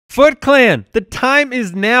Foot Clan, the time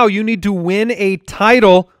is now. You need to win a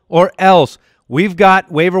title or else. We've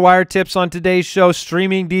got waiver wire tips on today's show,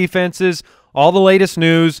 streaming defenses, all the latest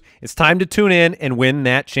news. It's time to tune in and win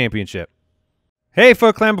that championship. Hey,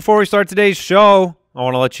 Foot Clan, before we start today's show, I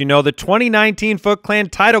want to let you know the 2019 Foot Clan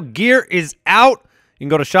title gear is out. You can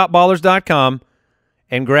go to shopballers.com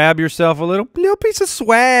and grab yourself a little piece of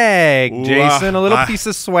swag, Jason, a little piece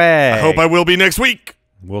of swag. I hope I will be next week.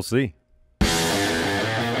 We'll see.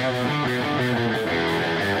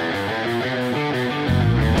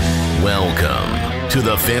 Welcome to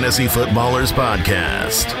the Fantasy Footballers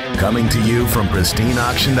Podcast, coming to you from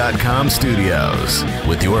pristineauction.com studios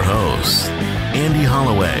with your hosts, Andy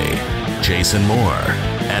Holloway, Jason Moore,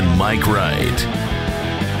 and Mike Wright.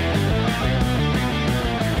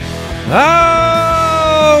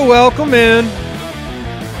 Oh, welcome in.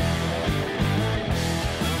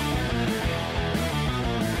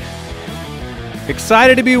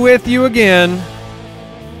 Excited to be with you again.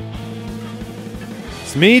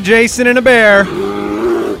 It's me, Jason, and a bear.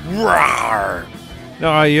 Rawr.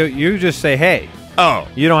 No, you just say hey. Oh.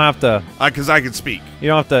 You don't have to. Because I can speak. You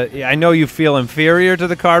don't have to. I know you feel inferior to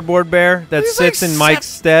the cardboard bear that sits in Mike's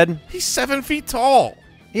stead. He's 7 feet tall.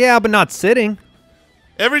 Yeah, but not sitting.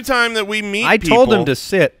 Every time that we meet I told him to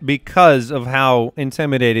sit because of how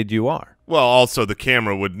intimidated you are. Well, also the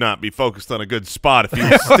camera would not be focused on a good spot if he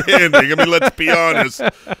was standing. I mean, let's be honest.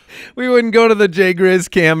 We wouldn't go to the J Grizz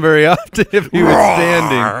cam very often if he was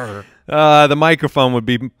standing. The microphone would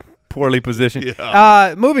be poorly positioned.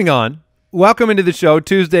 Yeah. Moving on. Welcome into the show,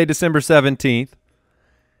 Tuesday, December 17th.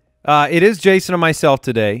 It is Jason and myself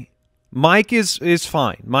today. Mike is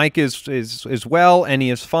fine. Mike is well, and he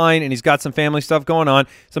is fine, and he's got some family stuff going on.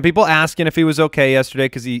 Some people asking if he was okay yesterday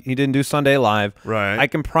because he didn't do Sunday Live. Right. I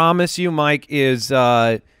can promise you Mike is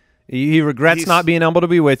he regrets not being able to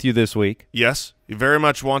be with you this week. Yes, he very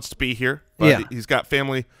much wants to be here, but he's got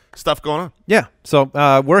family stuff going on. Yeah, so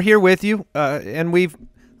we're here with you, and we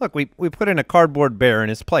put in a cardboard bear in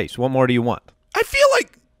his place. What more do you want? I feel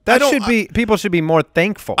like people should be more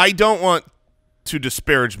thankful. I don't want to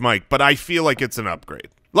disparage Mike, but I feel like it's an upgrade.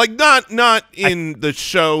 Like not in the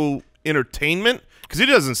show entertainment, because he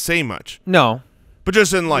doesn't say much. No. But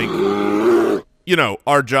just in like,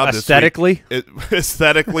 our job aesthetically? This week.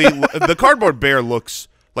 Aesthetically, the cardboard bear looks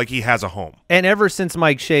like he has a home. And ever since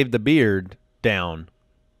Mike shaved the beard down,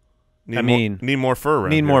 need more fur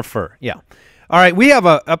around here. More fur, yeah. All right, we have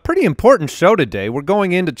a pretty important show today. We're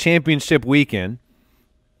going into championship weekend.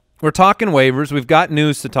 We're talking waivers. We've got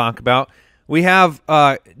news to talk about. We have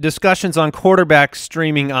discussions on quarterback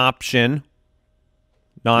streaming option,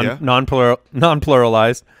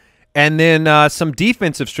 non-pluralized, and then some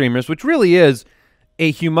defensive streamers, which really is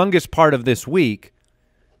a humongous part of this week.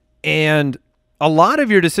 And a lot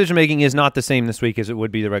of your decision-making is not the same this week as it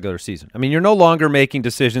would be the regular season. I mean, you're no longer making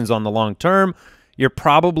decisions on the long term. You're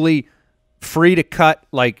probably free to cut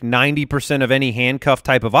like 90% of any handcuff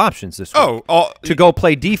type of options this week to go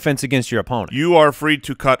play defense against your opponent. You are free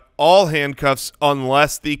to cut all handcuffs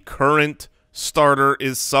unless the current starter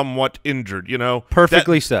is somewhat injured,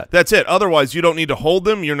 Perfectly said. That's it. Otherwise, you don't need to hold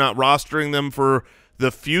them. You're not rostering them for the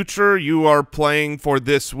future. You are playing for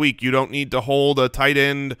this week. You don't need to hold a tight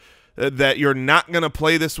end that you're not going to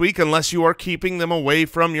play this week unless you are keeping them away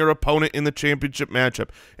from your opponent in the championship matchup.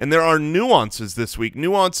 And there are nuances this week,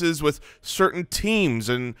 nuances with certain teams.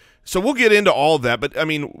 And so we'll get into all of that. But, I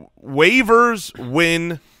mean, waivers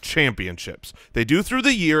win championships. They do through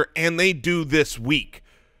the year, and they do this week.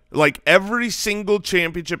 Like every single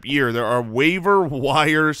championship year, there are waiver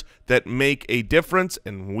wires that make a difference,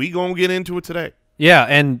 and we going to get into it today. Yeah,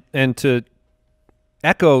 and to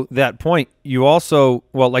echo that point, you also,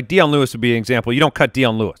 like Dion Lewis would be an example. You don't cut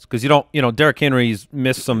Dion Lewis because you don't, Derrick Henry's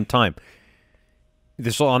missed some time.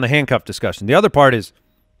 This on the handcuff discussion. The other part is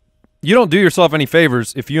you don't do yourself any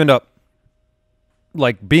favors if you end up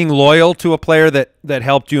like being loyal to a player that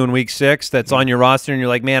helped you in week 6 that's on your roster and you're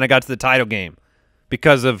like, man, I got to the title game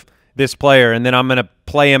because of this player and then I'm going to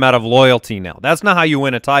play him out of loyalty now. That's not how you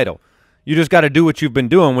win a title. You just got to do what you've been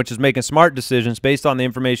doing, which is making smart decisions based on the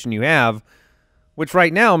information you have, which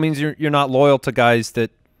right now means you're not loyal to guys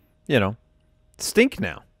that, stink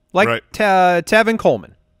now. Like Tevin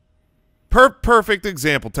Coleman. Perfect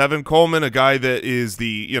example. Tevin Coleman, a guy that is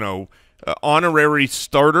the, honorary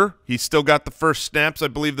starter. He still got the first snaps, I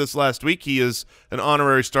believe, this last week. He is an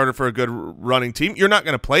honorary starter for a good running team. You're not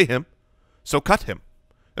going to play him, so cut him.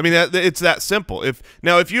 I mean, it's that simple. If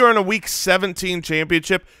you're in a Week 17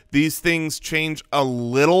 championship, these things change a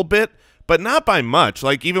little bit, but not by much.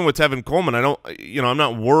 Like even with Tevin Coleman, I'm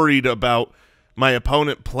not worried about my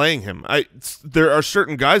opponent playing him. There are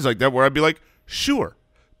certain guys like that where I'd be like, sure,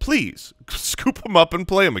 please scoop them up and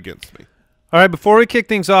play them against me. All right, before we kick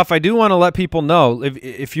things off, I do want to let people know,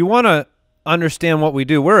 if you want to understand what we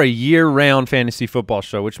do, we're a year-round fantasy football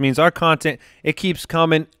show, which means our content, it keeps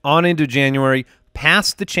coming on into January,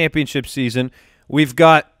 past the championship season. We've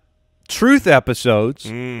got truth episodes.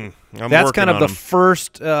 That's kind of the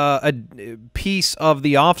first piece of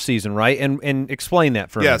the off-season, right? And explain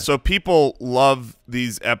that for me. Yeah, so people love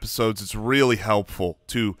these episodes. It's really helpful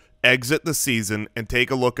to exit the season and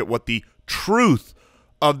take a look at what the truth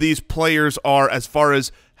of these players are as far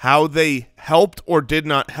as how they helped or did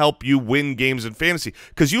not help you win games in fantasy.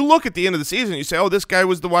 Because you look at the end of the season, you say, oh, this guy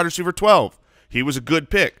was the wide receiver 12. He was a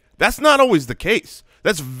good pick. That's not always the case.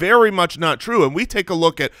 That's very much not true. And we take a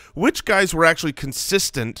look at which guys were actually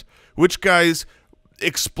consistent, which guys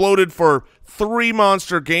exploded for 3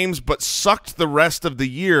 monster games but sucked the rest of the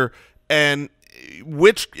year, and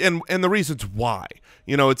the reasons why.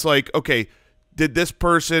 You know, it's like, okay, did this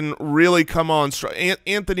person really come on strong?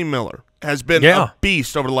 Anthony Miller has been a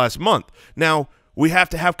beast over the last month. Now, we have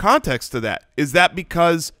to have context to that. Is that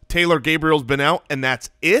because Taylor Gabriel's been out and that's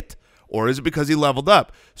it? Or is it because he leveled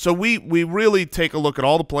up? So we really take a look at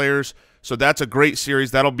all the players. So that's a great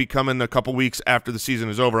series. That'll be coming a couple weeks after the season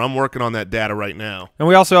is over. I'm working on that data right now. And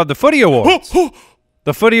we also have the Footy Awards.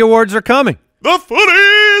 The Footy Awards are coming. The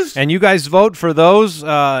Footies! And you guys vote for those,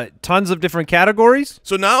 tons of different categories.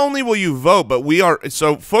 So not only will you vote, but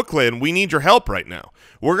so Foot Clan, we need your help right now.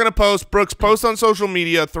 We're going to post on social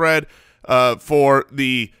media a thread for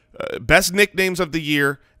the best nicknames of the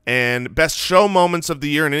year and best show moments of the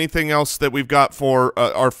year and anything else that we've got for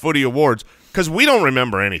our Footy Awards, because we don't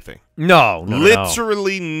remember anything. No.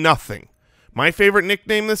 Literally nothing. My favorite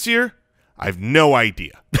nickname this year, I have no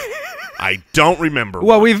idea. I don't remember.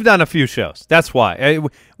 Well, we've done a few shows. That's why.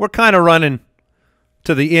 We're kind of running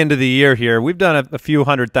to the end of the year here. We've done a few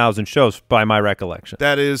 100,000 shows by my recollection.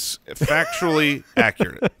 That is factually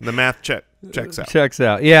accurate. The math checks out. Checks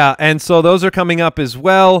out. Yeah, and so those are coming up as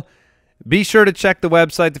well. Be sure to check the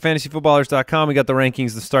website, thefantasyfootballers.com. We got the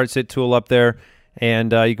rankings, the start-sit tool up there,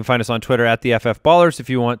 and you can find us on Twitter at the FF Ballers if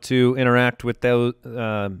you want to interact with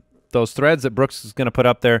those threads that Brooks is going to put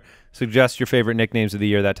up there. Suggest your favorite nicknames of the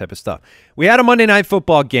year, that type of stuff. We had a Monday Night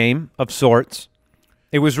Football game of sorts.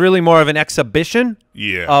 It was really more of an exhibition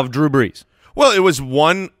of Drew Brees. Well, it was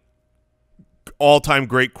one all-time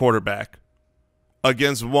great quarterback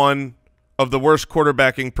against one of the worst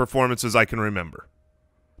quarterbacking performances I can remember.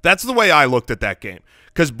 That's the way I looked at that game.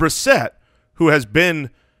 Because Brissett, who has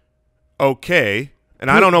been okay, and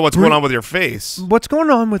I don't know what's going on with your face. What's going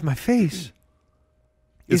on with my face?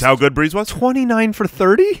 Is how good Brees was? 29 for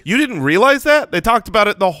 30? You didn't realize that? They talked about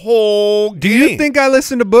it the whole game. Do you think I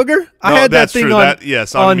listened to Booger? I had that thing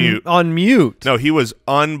on mute. On mute. No, he was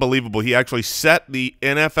unbelievable. He actually set the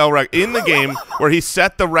NFL record in the game where he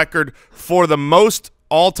set the record for the most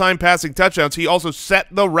all-time passing touchdowns. He also set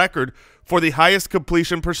the record for the highest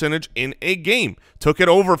completion percentage in a game. Took it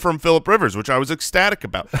over from Phillip Rivers, which I was ecstatic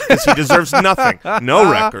about because he deserves nothing. No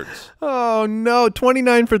records. Oh, no.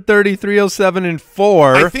 29 for 30, 307 and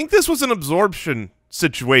 4. I think this was an absorption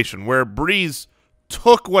situation where Brees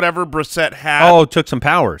took whatever Brissett had. Oh, took some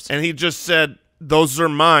powers. And he just said, those are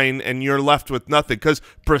mine, and you're left with nothing. Because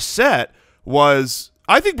Brissett was –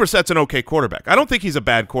 I think Brissett's an okay quarterback. I don't think he's a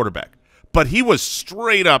bad quarterback. But he was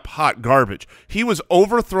straight up hot garbage. He was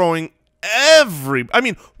overthrowing –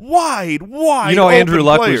 wide You know, Andrew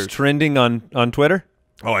Luck was trending on Twitter.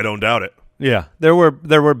 Oh, I don't doubt it. Yeah, there were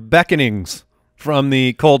beckonings from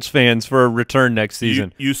the Colts fans for a return next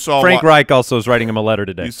season. You saw Frank Reich also is writing him a letter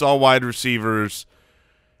today. You saw wide receivers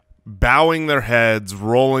bowing their heads,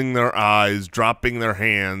 rolling their eyes, dropping their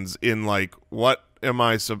hands in like, what am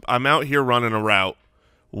I? I'm out here running a route.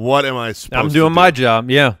 What am I supposed to do? I'm doing my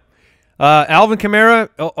job. Yeah. Alvin Kamara,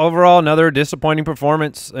 overall, another disappointing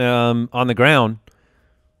performance on the ground.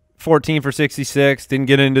 14 for 66, didn't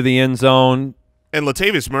get into the end zone. And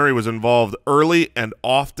Latavius Murray was involved early and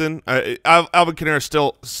often. Alvin Kamara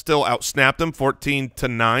still outsnapped him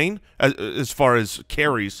 14-9 as far as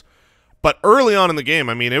carries. But early on in the game,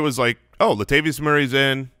 I mean, it was like, oh, Latavius Murray's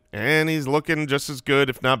in, and he's looking just as good,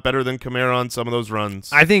 if not better than Kamara on some of those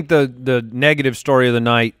runs. I think the negative story of the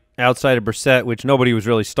night, outside of Brissett, which nobody was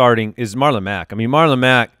really starting, is Marlon Mack. I mean, Marlon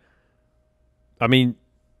Mack,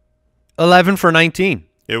 11 for 19.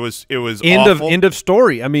 It was awful. End of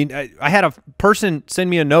story. I mean, I had a person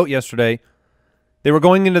send me a note yesterday. They were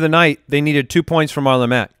going into the night. They needed 2 points from Marlon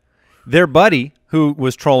Mack. Their buddy, who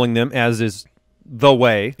was trolling them, as is the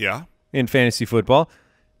way in fantasy football,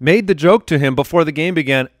 made the joke to him before the game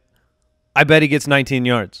began, I bet he gets 19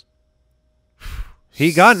 yards.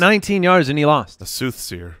 He got 19 yards and he lost. The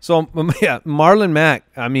soothsayer. So yeah, Marlon Mack.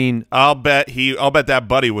 I mean, I'll bet that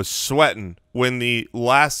buddy was sweating when the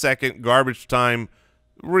last-second garbage time,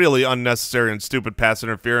 really unnecessary and stupid pass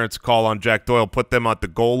interference call on Jack Doyle put them at the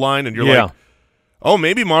goal line, and you're like, oh,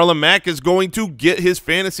 maybe Marlon Mack is going to get his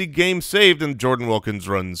fantasy game saved, and Jordan Wilkins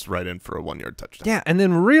runs right in for a 1-yard touchdown. Yeah, and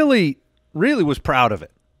then really was proud of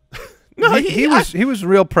it. No, he was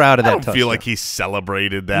real proud of that touchdown. I don't feel like he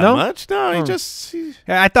celebrated that No? much. No,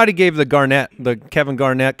 I thought he gave the Kevin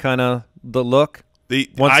Garnett kind of the look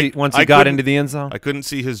once he got into the end zone. I couldn't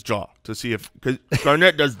see his jaw to see if – because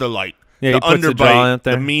Garnett does the light. Yeah, the he puts the jaw out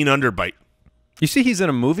there. The mean underbite. You see he's in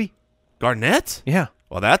a movie? Garnett? Yeah.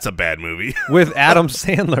 Well, that's a bad movie. With Adam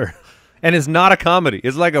Sandler. And it's not a comedy.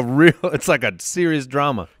 It's like a serious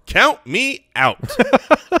drama. Count me out.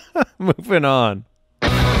 Moving on.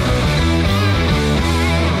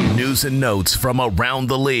 News and notes from around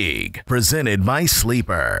the league, presented by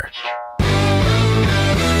Sleeper.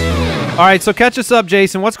 All right, so catch us up,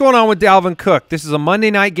 Jason. What's going on with Dalvin Cook? This is a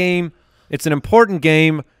Monday night game. It's an important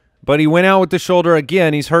game, but he went out with the shoulder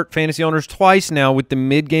again. He's hurt fantasy owners twice now with the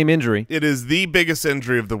mid-game injury. It is the biggest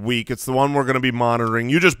injury of the week. It's the one we're going to be monitoring.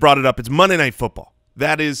 You just brought it up. It's Monday Night Football.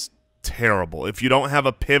 That is terrible. If you don't have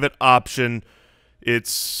a pivot option,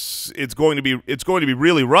 it's going to be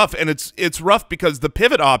really rough, and it's rough because the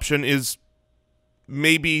pivot option is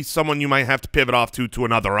maybe someone you might have to pivot off to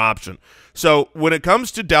another option. So when it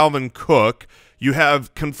comes to Dalvin Cook, you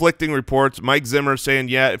have conflicting reports. Mike Zimmer saying,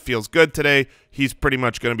 yeah, it feels good today. He's pretty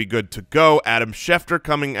much going to be good to go. Adam Schefter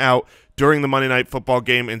coming out during the Monday Night Football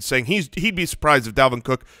game and saying he'd be surprised if Dalvin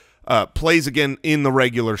Cook plays again in the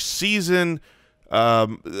regular season.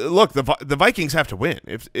 Look, the Vikings have to win.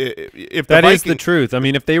 If that is the truth. I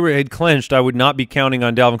mean, if they had clinched, I would not be counting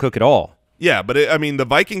on Dalvin Cook at all. Yeah, but I mean, the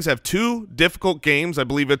Vikings have 2 difficult games. I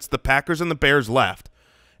believe it's the Packers and the Bears left.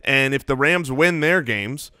 And if the Rams win their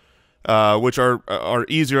games, which are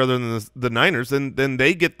easier than the Niners, then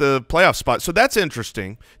they get the playoff spot. So that's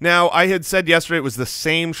interesting. Now, I had said yesterday it was the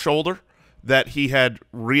same shoulder that he had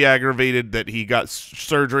re-aggravated, that he got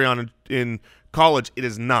surgery on in college. It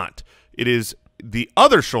is not. It is the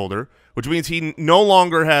other shoulder, which means he no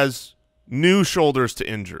longer has new shoulders to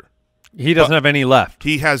injure. He doesn't have any left.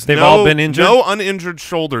 He has They've all been injured? No uninjured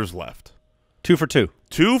shoulders left. 2 for 2.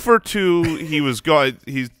 2 for 2.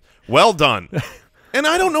 He's well done. And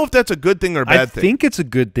I don't know if that's a good thing or a bad thing. I think it's a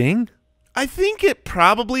good thing. I think it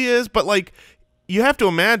probably is, but like you have to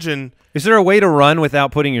imagine. Is there a way to run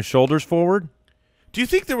without putting your shoulders forward? Do you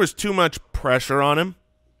think there was too much pressure on him?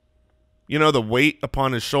 You know, the weight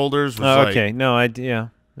upon his shoulders was okay. No,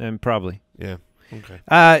 and probably. Yeah.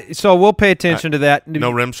 Okay. So we'll pay attention to that.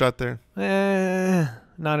 No rim shot there?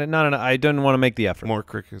 Not I didn't want to make the effort. More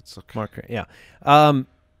crickets. Okay. More crickets, yeah.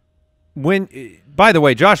 By the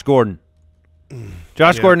way, Josh Gordon.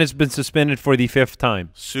 Gordon has been suspended for the 5th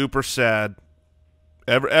time. Super sad.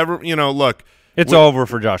 Look. It's over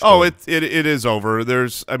for Josh Gordon. Oh, it is over.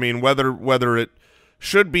 There's, I mean, whether it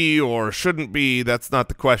should be or shouldn't be, that's not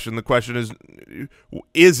the question. The question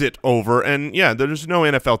is it over? And, yeah, there's no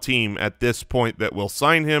NFL team at this point that will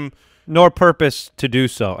sign him. Nor purpose to do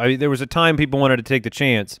so. I mean, there was a time people wanted to take the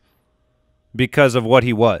chance because of what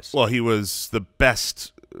he was. Well, he was the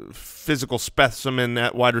best physical specimen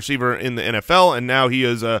at wide receiver in the NFL, and now he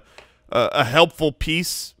is a helpful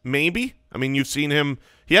piece, maybe. I mean, you've seen him.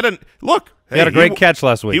 He had a great catch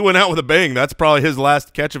last week. He went out with a bang. That's probably his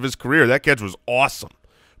last catch of his career. That catch was awesome.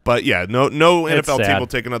 But, yeah, no NFL team will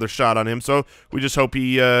take another shot on him, so we just hope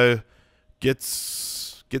he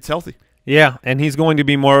gets healthy. Yeah, and he's going to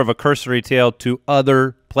be more of a cursory tale to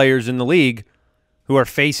other players in the league who are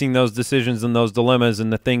facing those decisions and those dilemmas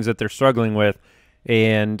and the things that they're struggling with.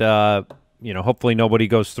 And, hopefully nobody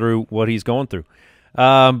goes through what he's going through.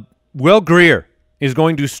 Will Grier is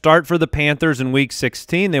going to start for the Panthers in Week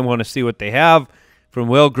 16. They want to see what they have from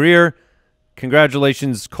Will Grier.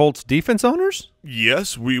 Congratulations, Colts defense owners.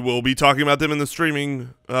 Yes, we will be talking about them in the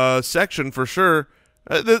streaming section for sure.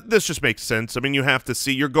 This just makes sense. I mean, you have to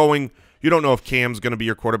see. You don't know if Cam's going to be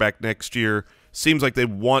your quarterback next year. Seems like they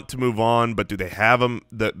want to move on, but do they have him,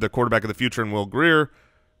 the quarterback of the future in Will Grier,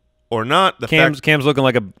 or not? Cam's looking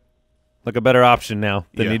like a better option now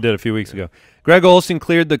than he did a few weeks ago. Greg Olsen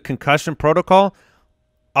cleared the concussion protocol.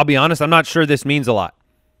 I'll be honest, I'm not sure this means a lot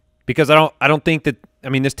because I don't think that. I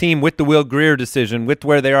mean, this team with the Will Grier decision, with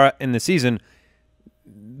where they are in the season,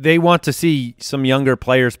 they want to see some younger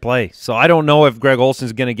players play. So I don't know if Greg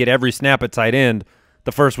Olsen's going to get every snap at tight end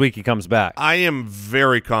the first week he comes back. I am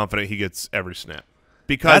very confident he gets every snap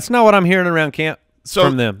because that's not what I'm hearing around camp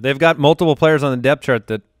from them. They've got multiple players on the depth chart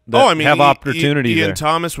that that I mean, have opportunity Ian there.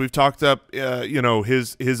 Thomas, we've talked up,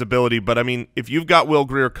 his ability. But, I mean, if you've got Will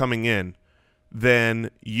Grier coming in,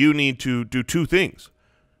 then you need to do two things.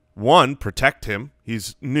 One, protect him.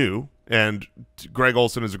 He's new, and Greg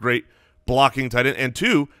Olsen is a great blocking tight end. And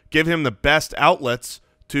two, give him the best outlets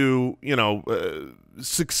to,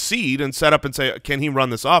 succeed and set up and say, can he run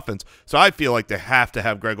this offense? So I feel like they have to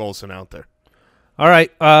have Greg Olsen out there. All right.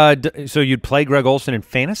 So you'd play Greg Olsen in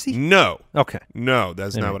fantasy? No. Okay. No,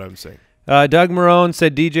 that's not what I'm saying. Doug Marone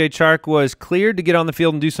said DJ Chark was cleared to get on the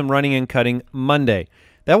field and do some running and cutting Monday.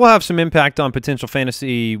 That will have some impact on potential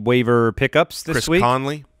fantasy waiver pickups this week. Chris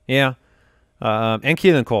Conley. Yeah. And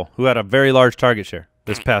Keelan Cole, who had a very large target share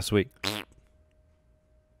this past week.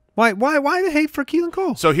 Why the hate for Keelan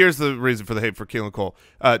Cole? So here's the reason for the hate for Keelan Cole.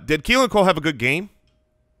 Did Keelan Cole have a good game?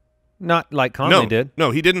 Not like Conley did.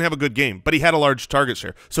 No, he didn't have a good game, but he had a large target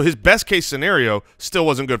share. So his best case scenario still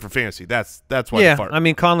wasn't good for fantasy. That's why. Yeah, he farted. I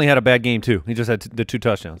mean Conley had a bad game too. He just had the 2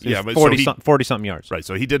 touchdowns. Yeah, but 40 something yards. Right,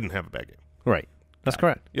 so he didn't have a bad game. Right. That's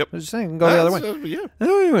correct. Yep. I was just saying, go the other way.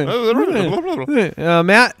 Yeah.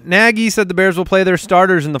 Matt Nagy said the Bears will play their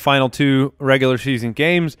starters in the final 2 regular season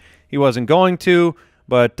games. He wasn't going to,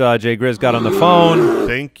 but Jay Grizz got on the phone.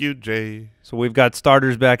 Thank you, Jay. So we've got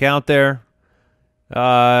starters back out there.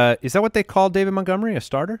 Is that what they call David Montgomery, a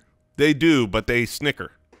starter? They do, but they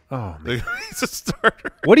snicker. Oh, man. He's a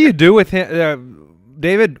starter. What do you do with him?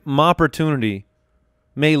 David Mopportunity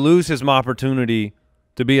may lose his opportunity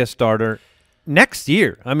to be a starter next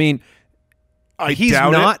year. I mean, he's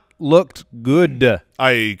not looked good.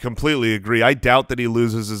 I completely agree. I doubt that he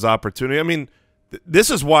loses his opportunity. I mean, this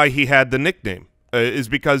is why he had the nickname, is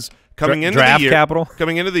because coming into draft the year, capital.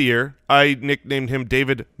 Coming into the year, I nicknamed him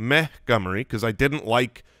David Montgomery because I didn't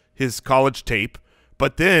like his college tape.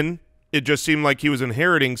 But then it just seemed like he was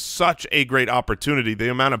inheriting such a great opportunity. The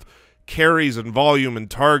amount of carries and volume and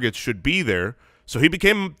targets should be there. So he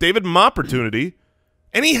became David Mopportunity,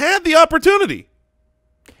 and he had the opportunity.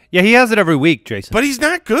 Yeah, he has it every week, Jason. But he's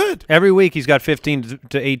not good. Every week he's got 15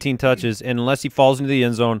 to 18 touches, and unless he falls into the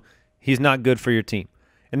end zone, he's not good for your team.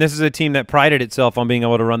 And this is a team that prided itself on being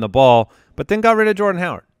able to run the ball, but then got rid of Jordan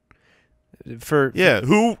Howard.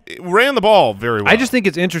 Who ran the ball very well. I just think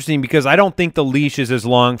it's interesting because I don't think the leash is as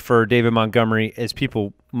long for David Montgomery as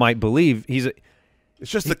people might believe. It's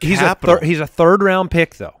just the capital. He's a third-round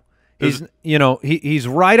pick, though. He's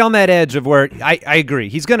right on that edge of where I agree.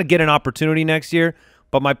 He's going to get an opportunity next year,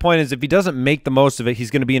 but my point is if he doesn't make the most of it, he's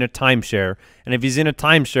going to be in a timeshare. And if he's in a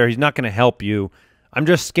timeshare, he's not going to help you. I'm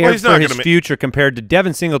just scared for his future compared to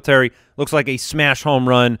Devin Singletary. Looks like a smash home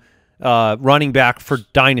run running back for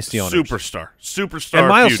dynasty owners. Superstar. And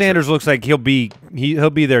Miles future. Sanders looks like he'll be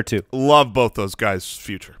there too. Love both those guys'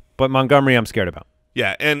 future. But Montgomery, I'm scared about.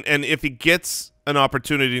 Yeah, and if he gets an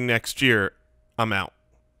opportunity next year, I'm out.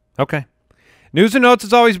 Okay. News and Notes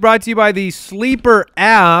is always brought to you by the Sleeper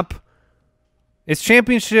app. It's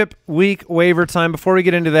championship week waiver time. Before we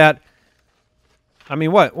get into that, I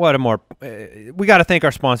mean, what a more we got to thank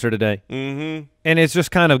our sponsor today. Mm-hmm. And it's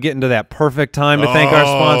just kind of getting to that perfect time to thank our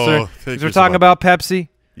sponsor. Because we're talking about Pepsi.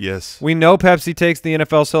 Yes. We know Pepsi takes the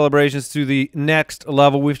NFL celebrations to the next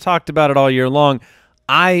level. We've talked about it all year long.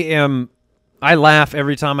 I laugh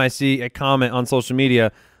every time I see a comment on social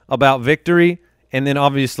media about victory, and then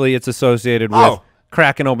obviously it's associated with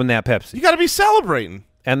cracking open that Pepsi. You got to be celebrating.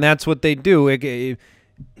 And that's what they do.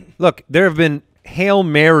 Look, there have been Hail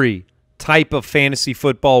Mary type of fantasy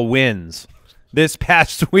football wins this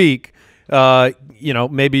past week.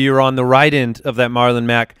 Maybe you're on the right end of that Marlon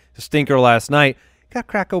Mack stinker last night. Got to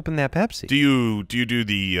crack open that Pepsi. Do you do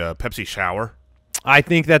the Pepsi shower? I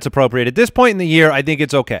think that's appropriate. At this point in the year, I think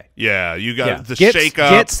it's okay. Yeah, you got the shake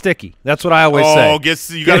up. Get sticky. That's what I always say.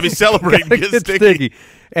 You got to be celebrating. Get sticky.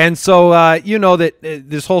 And so you know that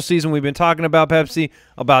this whole season we've been talking about Pepsi,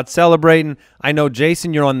 about celebrating. I know,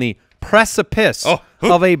 Jason, you're on the precipice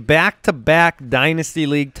of a back-to-back Dynasty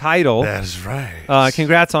League title. That's right.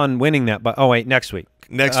 Congrats on winning that. But next week.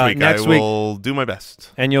 Next week I will do my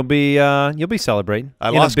best, and you'll be celebrating. I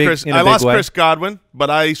lost Chris Godwin, but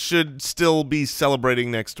I should still be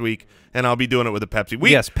celebrating next week, and I'll be doing it with a Pepsi.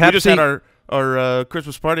 We just had our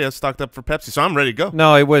Christmas party. I stocked up for Pepsi, so I'm ready to go.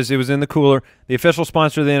 No, it was in the cooler. The official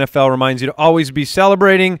sponsor of the NFL reminds you to always be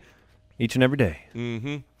celebrating each and every day.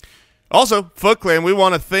 Mm-hmm. Also, Foot Clan, we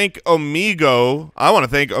want to thank Amigo. I want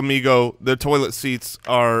to thank Amigo. The toilet seats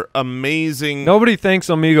are amazing. Nobody thanks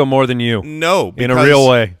Amigo more than you. No, in a real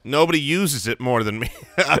way. Nobody uses it more than me.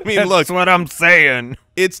 I mean, look. That's what I'm saying.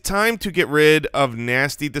 It's time to get rid of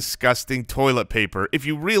nasty, disgusting toilet paper. If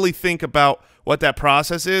you really think about what that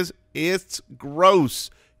process is, it's gross.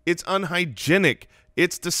 It's unhygienic.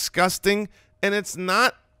 It's disgusting, and it's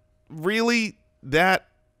not really that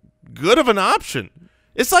good of an option.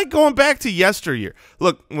 It's like going back to yesteryear.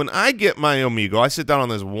 Look, when I get my Amigo, I sit down on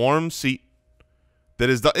this warm seat that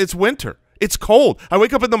is it's winter. It's cold. I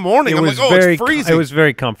wake up in the morning. I'm like, oh, it's freezing. It was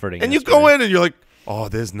very comforting. And yesterday. You go in and you're like, oh,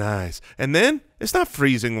 this is nice. And then it's not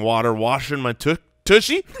freezing water washing my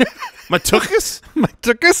tushy, my tuchus. My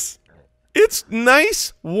tuchus? It's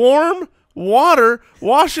nice, warm water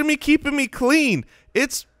washing me, keeping me clean.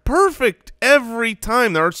 It's perfect every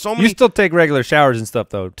time. There are so many. You still take regular showers and stuff,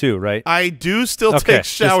 though, too, right? I do still take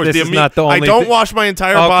showers. This is not the only I don't wash my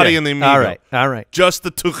entire body in the Amigo. All right. Just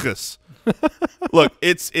the tuchus. Look,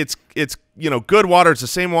 it's good water. It's the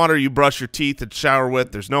same water you brush your teeth and shower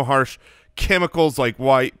with. There's no harsh chemicals like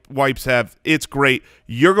wipes have. It's great.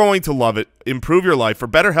 You're going to love it. Improve your life for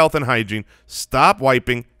better health and hygiene. Stop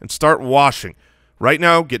wiping and start washing. Right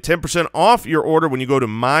now, get 10% off your order when you go to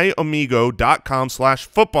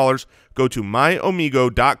myamigo.com/footballers. Go to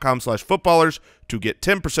myamigo.com/footballers to get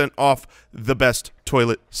 10% off the best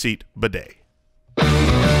toilet seat bidet.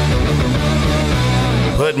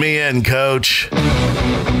 Put me in, Coach.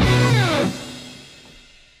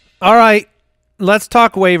 All right, let's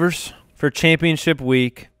talk waivers for championship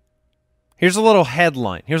week. Here's a little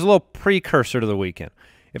headline. Here's a little precursor to the weekend.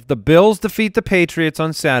 If the Bills defeat the Patriots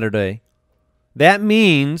on Saturday, that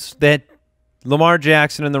means that Lamar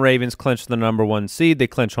Jackson and the Ravens clinch the #1 seed. They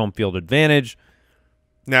clinch home field advantage.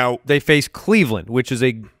 Now they face Cleveland, which is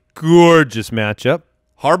a gorgeous matchup.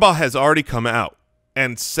 Harbaugh has already come out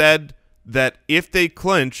and said that if they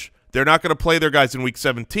clinch, they're not going to play their guys in Week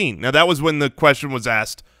 17. Now, that was when the question was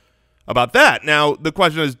asked about that. Now, the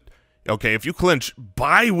question is, okay, if you clinch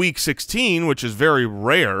by Week 16, which is very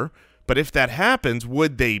rare, but if that happens,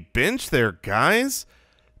 would they bench their guys?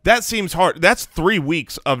 That seems hard. That's 3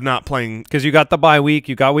 weeks of not playing. Because you got the bye week.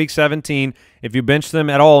 You got Week 17. If you bench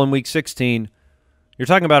them at all in Week 16, you're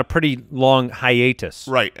talking about a pretty long hiatus.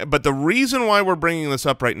 Right. But the reason why we're bringing this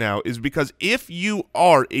up right now is because if you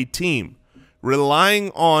are a team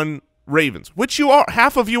relying on Ravens, which you are,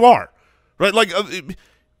 half of you are, right? Like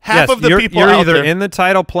half of the people you're out either there, in the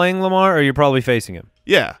title playing Lamar or you're probably facing him.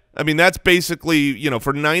 Yeah. I mean, that's basically,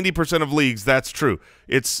 for 90% of leagues, that's true.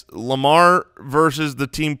 It's Lamar versus the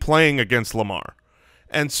team playing against Lamar.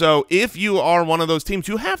 And so if you are one of those teams,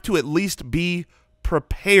 you have to at least be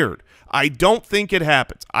prepared. I don't think it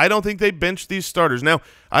happens. I don't think they bench these starters. Now,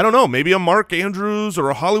 I don't know, maybe a Mark Andrews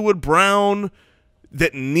or a Hollywood Brown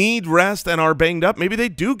that need rest and are banged up, maybe they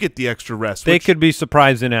do get the extra rest. They could be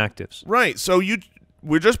surprise inactives. Right. So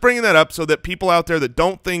we're just bringing that up so that people out there that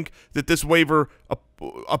don't think that this waiver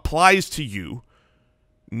applies to you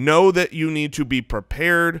know that you need to be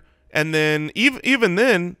prepared. And then even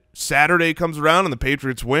then, Saturday comes around and the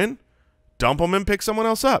Patriots win, dump them and pick someone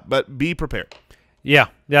else up, but be prepared. Yeah,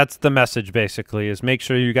 that's the message basically, is make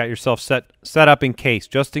sure you got yourself set up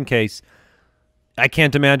just in case. I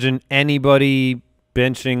can't imagine anybody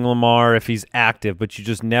benching Lamar if he's active, but you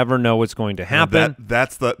just never know what's going to happen.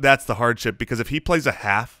 That's the hardship, because if he plays a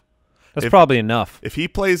half, that's probably enough. If he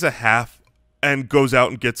plays a half and goes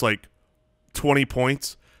out and gets like 20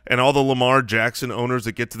 points and all the Lamar Jackson owners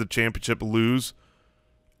that get to the championship lose,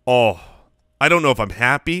 I don't know if I'm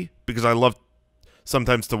happy, because I love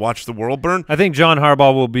sometimes to watch the world burn. I think John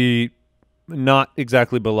Harbaugh will be not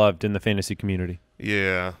exactly beloved in the fantasy community.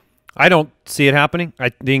 Yeah. I don't see it happening. I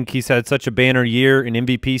think he's had such a banner year in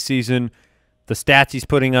MVP season. The stats he's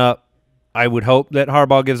putting up, I would hope that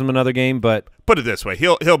Harbaugh gives him another game, but put it this way,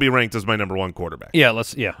 he'll be ranked as my #1 quarterback. Yeah,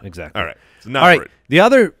 exactly. All right. So all right. The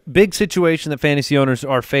other big situation that fantasy owners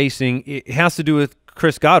are facing, it has to do with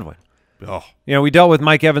Chris Godwin. Oh. We dealt with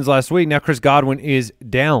Mike Evans last week. Now Chris Godwin is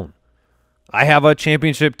down. I have a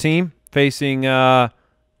championship team facing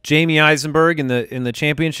Jamie Eisenberg in the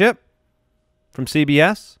championship from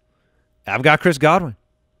CBS. I've got Chris Godwin.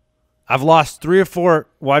 I've lost 3 or 4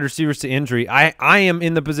 wide receivers to injury. I am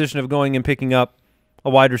in the position of going and picking up a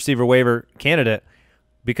wide receiver waiver candidate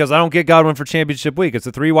because I don't get Godwin for championship week. It's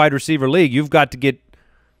a 3 wide receiver league. You've got to get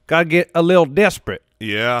a little desperate.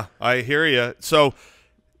 Yeah, I hear you. So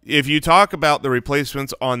if you talk about the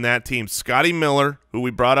replacements on that team, Scotty Miller, who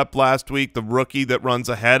we brought up last week, the rookie that runs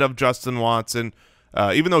ahead of Justin Watson,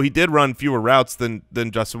 even though he did run fewer routes than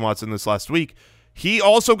Justin Watson this last week, he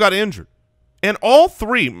also got injured. And all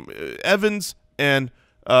 3, Evans and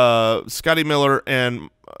Scotty Miller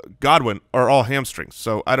and Godwin, are all hamstrings.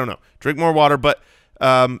 So I don't know. Drink more water. But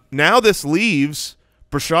now this leaves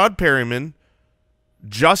Brashad Perryman,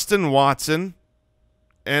 Justin Watson,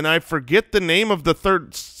 and I forget the name of the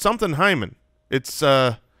third, something Hyman.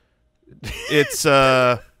 No,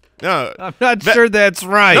 I'm not sure that's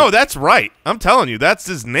right. No, that's right. I'm telling you, that's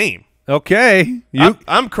his name. Okay.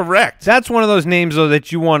 I'm correct. That's one of those names, though,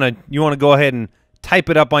 that you want to go ahead and type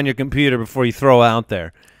it up on your computer before you throw out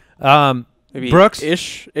there. Maybe Brooks?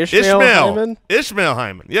 Ishmael Hyman? Ishmael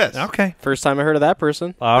Hyman, yes. Okay. First time I heard of that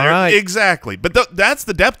person. All right. Exactly. But that's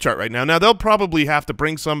the depth chart right now. Now, they'll probably have to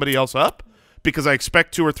bring somebody else up because I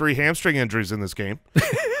expect 2 or 3 hamstring injuries in this game.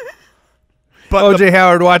 But O.J.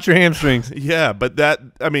 Howard, watch your hamstrings. Yeah, but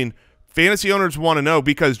fantasy owners want to know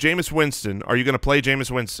because Jameis Winston, are you going to play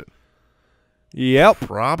Jameis Winston? Yep.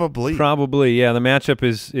 Probably. Yeah, the matchup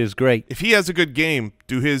is great. If he has a good game,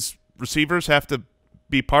 do his receivers have to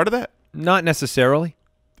be part of that? Not necessarily.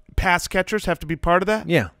 Pass catchers have to be part of that?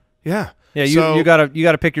 Yeah. Yeah. Yeah, So- you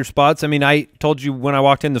gotta pick your spots. I mean, I told you when I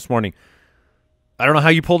walked in this morning, I don't know how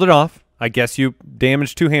you pulled it off. I guess you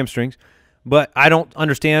damaged 2 hamstrings, but I don't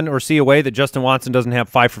understand or see a way that Justin Watson doesn't have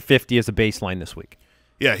 5 for 50 as a baseline this week.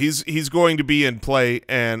 Yeah, he's going to be in play,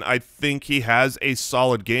 and I think he has a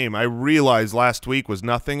solid game. I realized last week was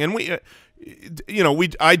nothing, and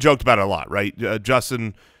I joked about it a lot, right?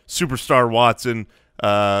 Justin, superstar Watson.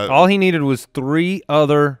 All he needed was 3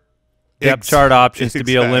 other depth chart options to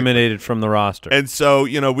be eliminated from the roster. And so,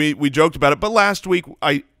 we joked about it, but last week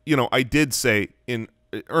I did say in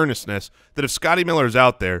earnestness that if Scotty Miller is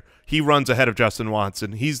out there, he runs ahead of Justin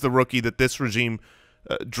Watson. He's the rookie that this regime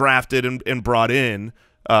drafted and brought in.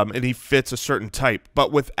 And he fits a certain type.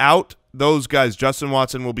 But without those guys, Justin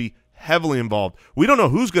Watson will be heavily involved. We don't know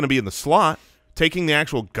who's going to be in the slot taking the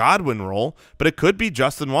actual Godwin role, but it could be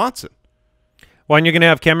Justin Watson. Well, and you're going to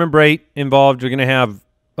have Cameron Brate involved. You're going to have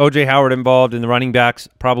O.J. Howard involved in the running backs,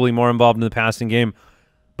 probably more involved in the passing game.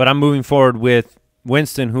 But I'm moving forward with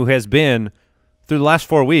Winston, who has been, through the last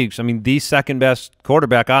 4 weeks, the second-best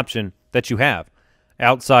quarterback option that you have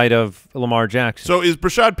outside of Lamar Jackson. So is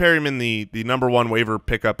Brashad Perryman the #1 waiver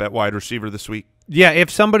pickup at wide receiver this week? Yeah, if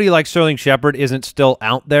somebody like Sterling Shepard isn't still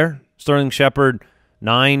out there, Sterling Shepard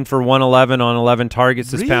 9 for 111 on 11 targets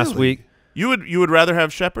this past week. You would rather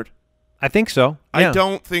have Shepard? I think so. Yeah. I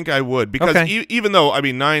don't think I would because even though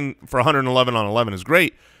 9 for 111 on 11 is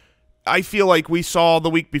great, I feel like we saw the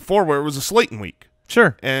week before where it was a Slayton week.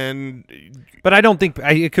 Sure. But I don't think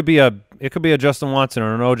it could be a Justin Watson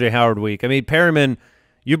or an O.J. Howard week. Perryman,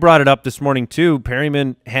 you brought it up this morning too.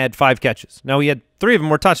 Perryman had 5 catches. Now he had 3 of them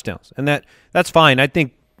were touchdowns, and that's fine. I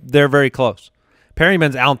think they're very close.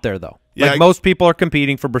 Perryman's out there though. Yeah, most people are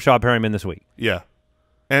competing for Brashad Perryman this week. Yeah.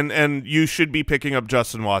 And you should be picking up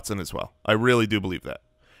Justin Watson as well. I really do believe that.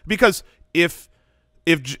 Because if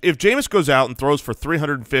Jameis goes out and throws for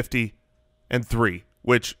 350 and 3,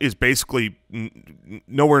 which is basically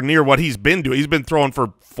nowhere near what he's been doing. He's been throwing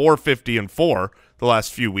for 450 and 4 the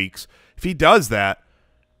last few weeks. If he does that,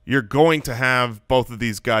 you're going to have both of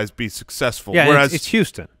these guys be successful. Yeah, whereas it's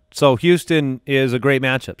Houston. So Houston is a great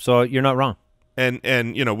matchup. So you're not wrong. And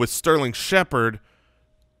with Sterling Shepard,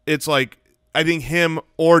 it's like I think him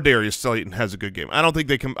or Darius Slayton has a good game. I don't think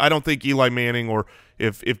they can. I don't think Eli Manning or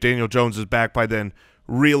if Daniel Jones is back by then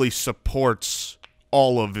really supports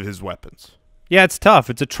all of his weapons. Yeah, it's tough.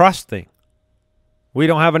 It's a trust thing. We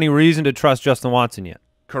don't have any reason to trust Justin Watson yet.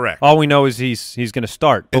 Correct. All we know is he's going to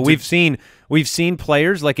start. But we've seen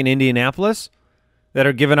players like in Indianapolis that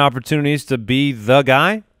are given opportunities to be the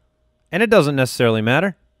guy, and it doesn't necessarily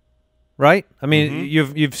matter, right?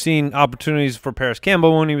 You've seen opportunities for Paris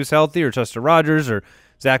Campbell when he was healthy, or Chester Rogers, or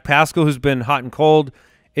Zach Pascal, who's been hot and cold.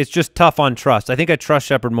 It's just tough on trust. I think I trust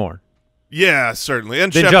Shepard more. Yeah, certainly.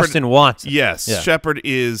 And than Justin Watson. Yes, yeah. Shepard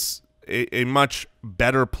is a much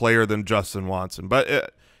better player than Justin Watson,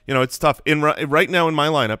 but it's tough. Right now in my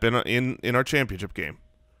lineup in our championship game,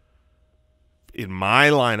 in my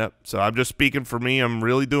lineup. So I'm just speaking for me. I'm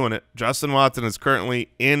really doing it. Justin Watson is currently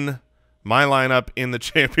in my lineup in the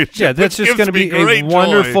championship. Yeah, that's just going to be a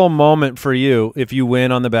wonderful moment for you if you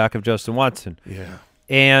win on the back of Justin Watson. Yeah,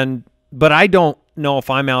 but I don't know if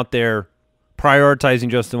I'm out there prioritizing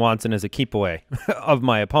Justin Watson as a keep away of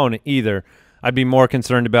my opponent either. I'd be more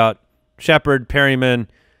concerned about Shepard,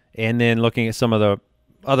 Perryman, and then looking at some of the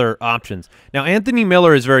other options. Now, Anthony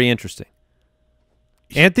Miller is very interesting.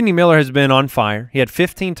 Anthony Miller has been on fire. He had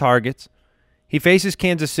 15 targets. He faces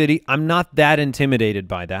Kansas City. I'm not that intimidated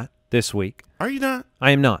by that this week. Are you not?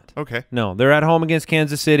 I am not. Okay. No, they're at home against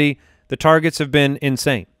Kansas City. The targets have been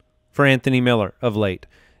insane for Anthony Miller of late.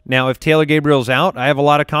 Now, if Taylor Gabriel's out, I have a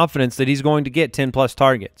lot of confidence that he's going to get 10-plus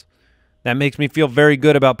targets. That makes me feel very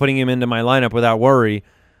good about putting him into my lineup without worry,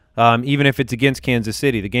 even if it's against Kansas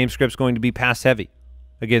City. The game script's going to be pass-heavy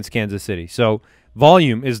against Kansas City. So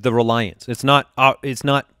volume is the reliance. It's not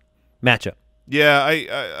matchup. Yeah,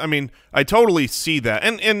 I totally see that.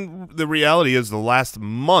 And the reality is the last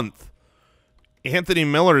month, Anthony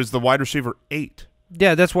Miller is the wide receiver 8.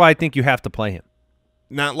 Yeah, that's why I think you have to play him.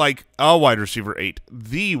 Not like a wide receiver 8,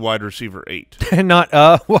 the wide receiver 8. Not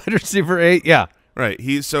a wide receiver 8, yeah.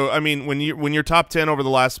 Right. So I mean, when you're top 10 over the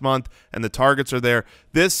last month and the targets are there,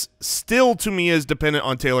 this still to me is dependent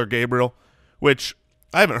on Taylor Gabriel, which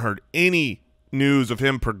I haven't heard any news of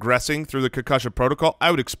him progressing through the concussion protocol.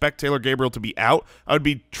 I would expect Taylor Gabriel to be out. I would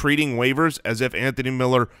be treating waivers as if Anthony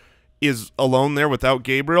Miller is alone there without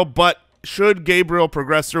Gabriel. But should Gabriel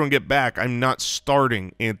progress through and get back, I'm not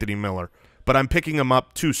starting Anthony Miller, but I'm picking him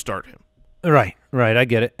up to start him. Right. I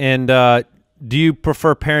get it. And do you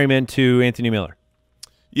prefer Perryman to Anthony Miller?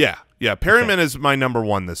 Yeah. Perryman is my number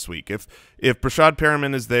 1 this week. If Brashad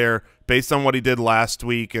Perryman is there, based on what he did last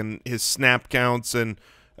week and his snap counts and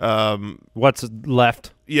what's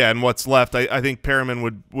left, and what's left, I think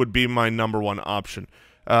Perryman would be my number 1 option.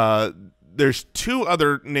 There's 2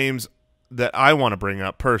 other names that I want to bring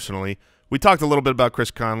up personally. We talked a little bit about Chris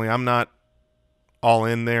Conley. I'm not all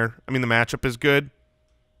in there. I mean, the matchup is good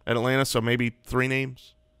at Atlanta, so maybe 3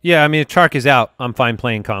 names. Yeah, I mean, if Chark is out, I'm fine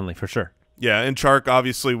playing Conley for sure. Yeah, and Chark,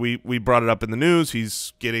 obviously, we brought it up in the news.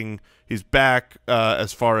 He's back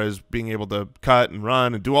as far as being able to cut and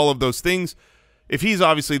run and do all of those things. If he's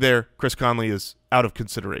obviously there, Chris Conley is out of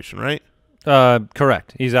consideration, right?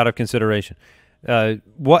 Correct. He's out of consideration.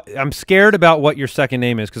 I'm scared about what your second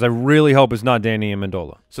name is because I really hope it's not Danny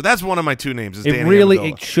Amendola. So that's one of my 2 names.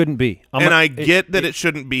 It shouldn't be. I get that it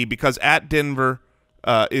shouldn't be because at Denver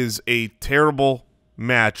is a terrible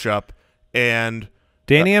matchup, and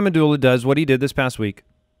Danny Amendola does what he did this past week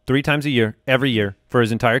 3 times a year, every year for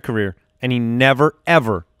his entire career, and he never,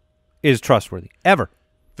 ever is trustworthy. Ever.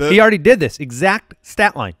 He already did this exact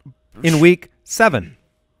stat line in week 7.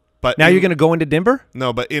 But now you're going to go into Denver?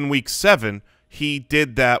 No, but in week 7, he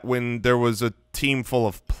did that when there was a team full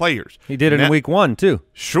of players. He did it in week 1 too.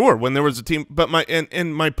 Sure, when there was a team. But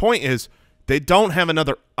my point is they don't have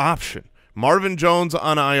another option. Marvin Jones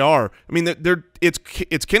on IR. I mean, it's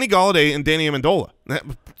Kenny Golladay and Danny Amendola,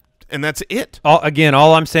 and that's it.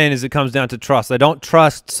 All I'm saying is it comes down to trust. I don't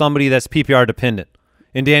trust somebody that's PPR dependent.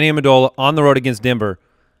 And Danny Amendola on the road against Denver,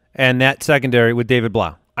 and that secondary with David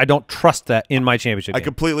Blau. I don't trust that in my championship game. I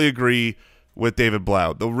completely agree with David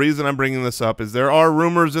Blau. The reason I'm bringing this up is there are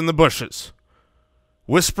rumors in the bushes,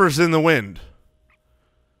 whispers in the wind,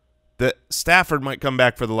 that Stafford might come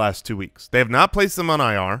back for the last 2 weeks. They have not placed him on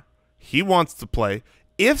IR. He wants to play.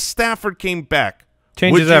 If Stafford came back,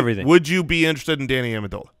 changes everything. Would you be interested in Danny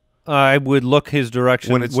Amendola? I would look his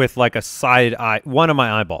direction with like a side eye, one of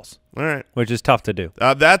my eyeballs. All right, which is tough to do.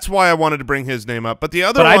 That's why I wanted to bring his name up. But the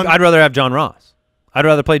other one, I'd rather have John Ross. I'd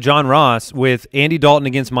rather play John Ross with Andy Dalton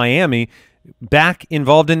against Miami, back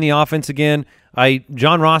involved in the offense again.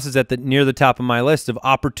 John Ross is near the top of my list of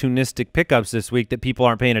opportunistic pickups this week that people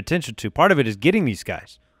aren't paying attention to. Part of it is getting these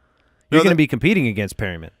guys. You're going to be competing against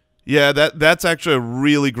Perryman. Yeah, that's actually a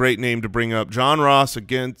really great name to bring up. John Ross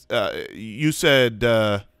against you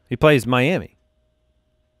said he plays Miami.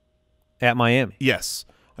 At Miami. Yes.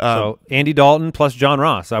 So Andy Dalton plus John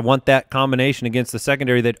Ross. I want that combination against the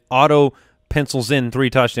secondary that auto pencils in 3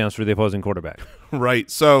 touchdowns for the opposing quarterback. Right.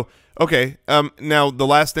 So, okay. Now the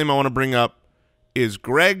last name I want to bring up is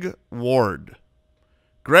Greg Ward.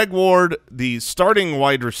 Greg Ward, the starting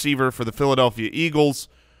wide receiver for the Philadelphia Eagles,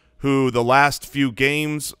 who the last few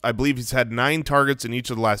games, I believe he's had 9 targets in each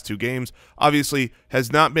of the last 2 games, obviously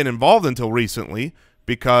has not been involved until recently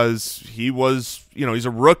because he was, he's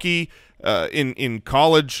a rookie. In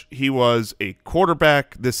college, he was a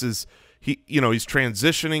quarterback. He's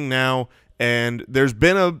transitioning now, and there's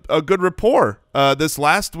been a good rapport. This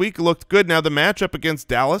last week looked good. Now the matchup against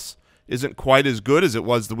Dallas isn't quite as good as it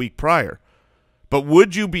was the week prior. But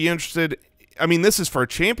would you be interested? I mean, this is for a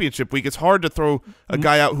championship week. It's hard to throw a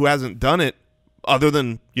guy out who hasn't done it other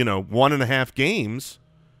than, 1.5 games.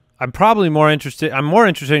 I'm probably more interested. I'm more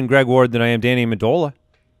interested in Greg Ward than I am Danny Amendola.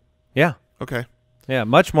 Yeah. Okay. Yeah,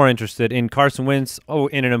 much more interested in Carson Wentz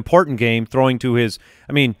in an important game throwing to his –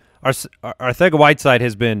 I mean, Arcega-Whiteside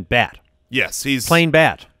has been bad. Yes, he's – plain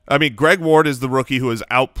bad. I mean, Greg Ward is the rookie who has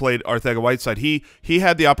outplayed Arcega-Whiteside. He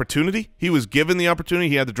had the opportunity. He was given the opportunity.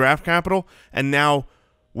 He had the draft capital. And now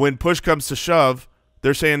when push comes to shove,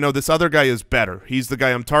 they're saying, no, this other guy is better. He's the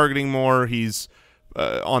guy I'm targeting more. He's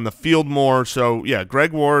on the field more. So, yeah,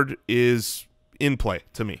 Greg Ward is in play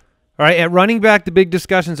to me. All right, at running back, the big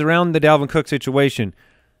discussions around the Dalvin Cook situation.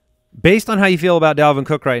 Based on how you feel about Dalvin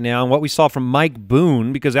Cook right now and what we saw from Mike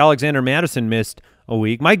Boone, because Alexander Mattison missed a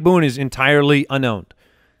week, Mike Boone is entirely unowned.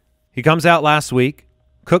 He comes out last week.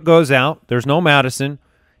 Cook goes out. There's no Mattison.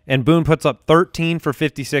 And Boone puts up 13 for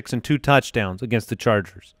 56 and 2 touchdowns against the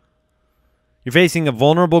Chargers. You're facing a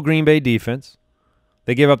vulnerable Green Bay defense.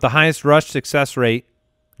 They gave up the highest rush success rate,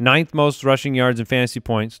 9th most rushing yards and fantasy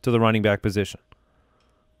points to the running back position.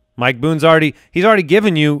 Mike Boone's he's already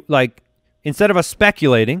given you, like, instead of us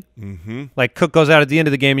speculating, like Cook goes out at the end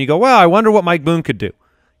of the game and you go, well, I wonder what Mike Boone could do.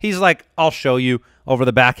 He's like, I'll show you over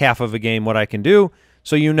the back half of a game what I can do,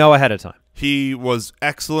 so you know ahead of time. He was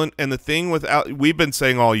excellent, and the thing with we've been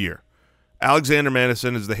saying all year, Alexander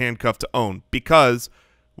Mattison is the handcuff to own because,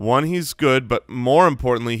 one, he's good, but more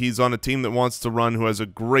importantly, he's on a team that wants to run, who has a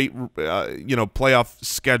great playoff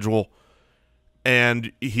schedule,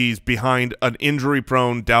 and he's behind an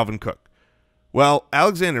injury-prone Dalvin Cook. Well,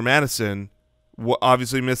 Alexander Mattison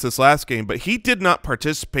obviously missed this last game, but he did not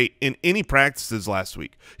participate in any practices last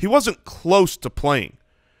week. He wasn't close to playing.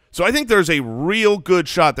 So I think there's a real good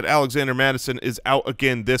shot that Alexander Mattison is out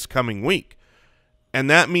again this coming week. And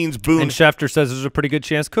that means Boone. And Schefter says there's a pretty good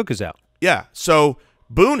chance Cook is out. Yeah, so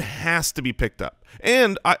Boone has to be picked up.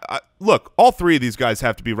 And look, all three of these guys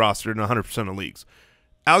have to be rostered in 100% of leagues.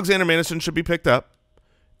 Alexander Mattison should be picked up,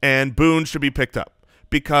 and Boone should be picked up.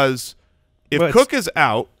 Because if Cook is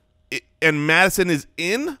out and Mattison is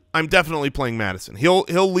in, I'm definitely playing Mattison. He'll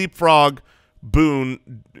leapfrog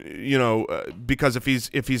Boone, because if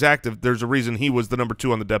he's active, there's a reason he was the number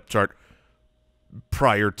 2 on the depth chart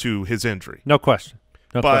prior to his injury. No question.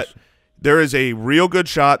 But there is a real good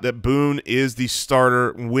shot that Boone is the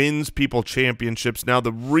starter, wins people championships. Now,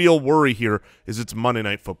 the real worry here is it's Monday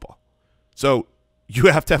Night Football. So you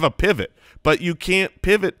have to have a pivot, but you can't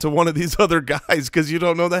pivot to one of these other guys because you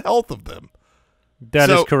don't know the health of them.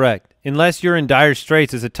 That is correct. Unless you're in dire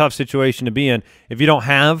straits, it's a tough situation to be in. If you don't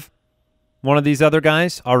have one of these other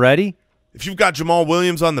guys already. If you've got Jamal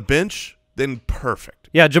Williams on the bench, then perfect.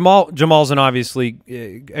 Yeah, Jamal's an obviously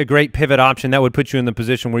a great pivot option that would put you in the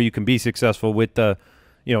position where you can be successful with the,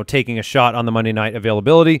 taking a shot on the Monday night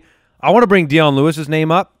availability. I want to bring Dion Lewis's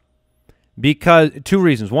name up because 2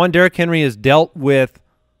 reasons. One, Derrick Henry has dealt with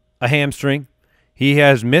a hamstring. He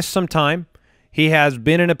has missed some time. He has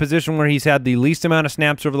been in a position where he's had the least amount of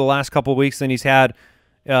snaps over the last couple of weeks than he's had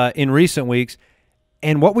in recent weeks.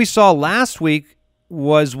 And what we saw last week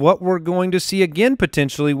was what we're going to see again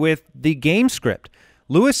potentially with the game script.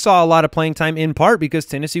 Lewis saw a lot of playing time in part because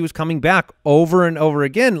Tennessee was coming back over and over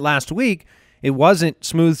again last week. It wasn't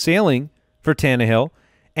smooth sailing for Tannehill.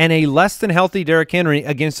 And a less than healthy Derrick Henry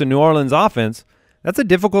against the New Orleans offense, that's a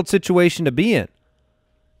difficult situation to be in.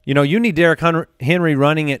 You need Derrick Henry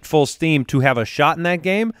running at full steam to have a shot in that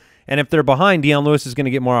game. And if they're behind, Dion Lewis is going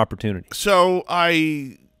to get more opportunity. So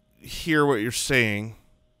I hear what you're saying,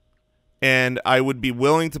 and I would be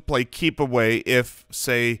willing to play keep away if,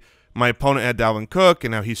 say, my opponent had Dalvin Cook,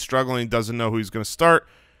 and now he's struggling, doesn't know who he's going to start.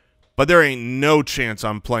 But there ain't no chance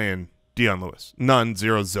I'm playing Dion Lewis. None,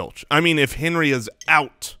 zero, zilch. I mean, if Henry is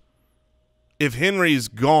out, if Henry's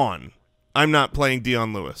gone, I'm not playing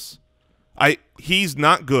Dion Lewis. He's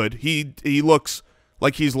not good. He looks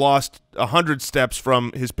like he's lost 100 steps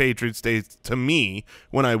from his Patriots days to me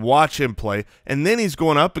when I watch him play. And then he's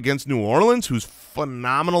going up against New Orleans, who's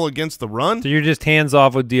phenomenal against the run. So you're just hands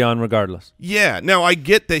off with Dion regardless. Yeah. Now, I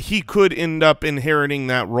get that he could end up inheriting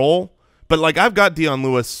that role. But, like, I've got Dion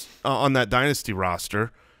Lewis on that dynasty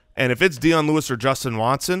roster. And if it's Dion Lewis or Justin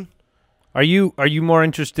Watson. Are you more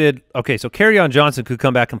interested? Okay, so Kerryon Johnson could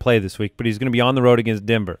come back and play this week, but he's going to be on the road against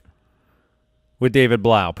Denver with David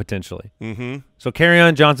Blau, potentially. So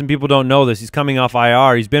Kerryon Johnson, people don't know this. He's coming off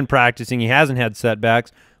IR. He's been practicing. He hasn't had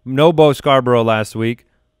setbacks. No Bo Scarborough last week.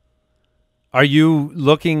 Are you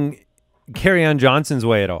looking Kerryon Johnson's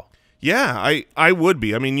way at all? Yeah, I would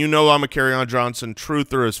be. I mean, I'm a Kerryon Johnson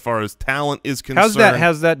truther as far as talent is concerned.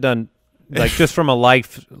 How's that done? Like, just from a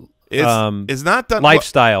life it's not done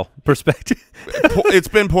lifestyle perspective. It's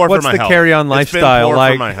been poor for my health. What's the Kerryon lifestyle it's been poor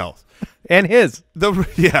like? For my health. And his.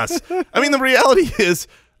 Yes. I mean, the reality is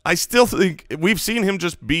I still think we've seen him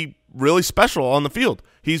just be really special on the field.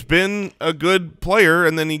 He's been a good player,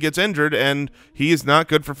 and then he gets injured, and he is not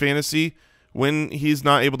good for fantasy when he's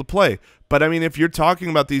not able to play. But, I mean, if you're talking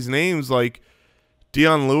about these names like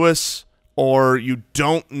Dion Lewis, or you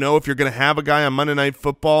don't know if you're going to have a guy on Monday Night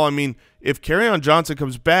Football, I mean, if Kerryon Johnson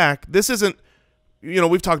comes back, this isn't –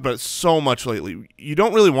 we've talked about it so much lately. You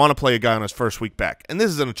don't really want to play a guy on his first week back, and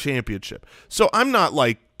this isn't a championship. So I'm not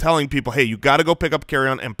like telling people, hey, you got to go pick up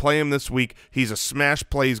Kerryon and play him this week. He's a smash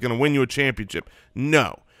play. He's going to win you a championship.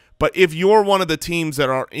 No. But if you're one of the teams that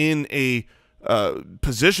are in a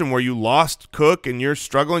position where you lost Cook and you're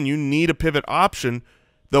struggling, you need a pivot option.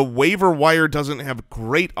 The waiver wire doesn't have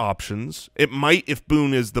great options. It might if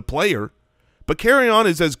Boone is the player. But Kerryon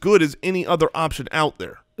is as good as any other option out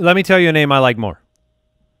there. Let me tell you a name I like more.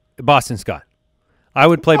 Boston Scott. I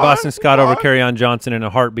would play Boston Scott over Kerryon Johnson in a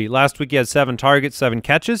heartbeat. Last week he had 7 targets, 7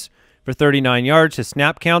 catches for 39 yards. His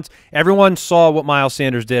snap counts. Everyone saw what Miles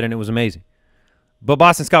Sanders did, and it was amazing. But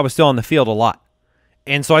Boston Scott was still on the field a lot.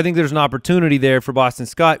 And so I think there's an opportunity there for Boston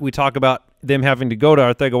Scott. We talk about them having to go to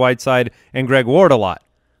Arcega-Whiteside and Greg Ward a lot.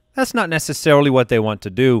 That's not necessarily what they want to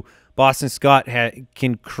do. Boston Scott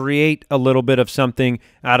can create a little bit of something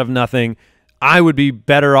out of nothing. I would be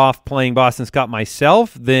better off playing Boston Scott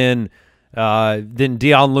myself than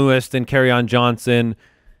Dion Lewis, than Kerryon Johnson,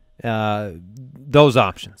 those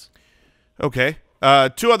options. Okay.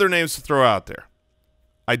 2 other names to throw out there.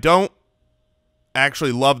 I don't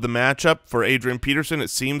actually love the matchup for Adrian Peterson. It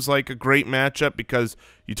seems like a great matchup because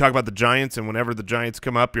you talk about the Giants, and whenever the Giants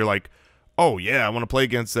come up, you're like, oh, yeah, I want to play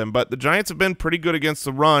against them. But the Giants have been pretty good against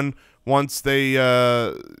the run once they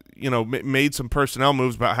made some personnel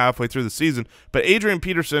moves about halfway through the season. But Adrian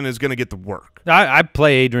Peterson is going to get the work. I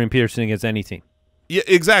play Adrian Peterson against any team. Yeah,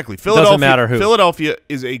 exactly. Doesn't matter who. Philadelphia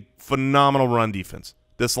is a phenomenal run defense.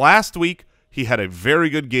 This last week, he had a very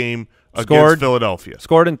good game against Philadelphia.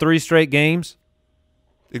 Scored in 3 straight games.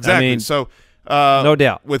 Exactly. I mean, so, no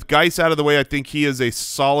doubt. With Geis out of the way, I think he is a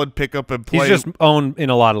solid pickup and play. He's just owned in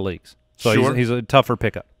a lot of leagues, so sure. he's a tougher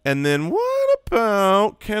pickup. And then what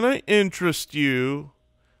about, can I interest you,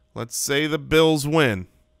 let's say the Bills win.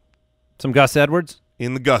 Some Gus Edwards?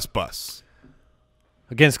 In the Gus bus.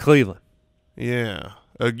 Against Cleveland. Yeah.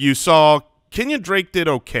 You saw Kenyon Drake did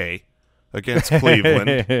okay against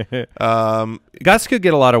Cleveland. Gus could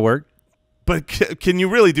get a lot of work. But can you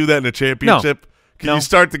really do that in a championship? No. Can you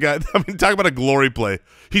start the guy? I mean, talk about a glory play.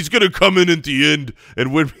 He's going to come in at the end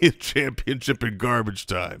and win me a championship in garbage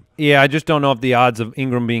time. Yeah, I just don't know if the odds of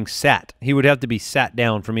Ingram being sat. He would have to be sat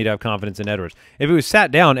down for me to have confidence in Edwards. If he was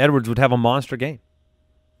sat down, Edwards would have a monster game.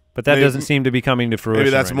 But that doesn't seem to be coming to fruition.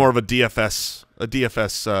 Maybe that's right more now. of a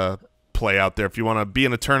DFS play out there. If you want to be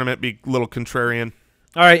in a tournament, be a little contrarian.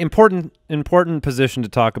 All right, important position to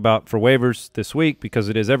talk about for waivers this week, because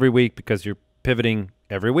it is every week, because you're pivoting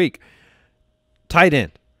every week. Tight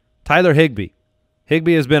end, Tyler Higbee.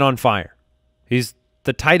 Higbee has been on fire. He's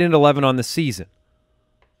the tight end 11 on the season.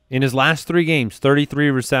 In his last 3 games,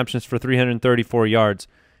 33 receptions for 334 yards.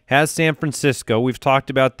 Has San Francisco. We've talked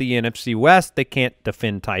about the NFC West. They can't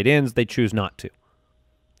defend tight ends. They choose not to.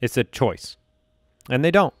 It's a choice, and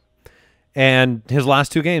they don't. And his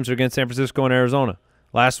last 2 games are against San Francisco and Arizona.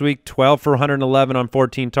 Last week, 12 for 111 on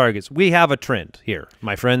 14 targets. We have a trend here,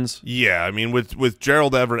 my friends. Yeah, I mean, with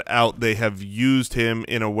Gerald Everett out, they have used him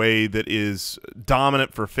in a way that is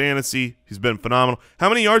dominant for fantasy. He's been phenomenal. How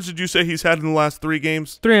many yards did you say he's had in the last 3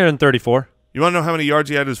 games? 334. You want to know how many yards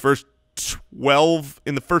he had in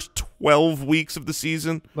the first 12 weeks of the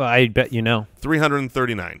season? Well, I bet you know.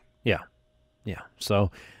 339. Yeah.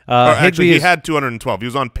 So actually, he had 212. He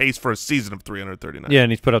was on pace for a season of 339. Yeah,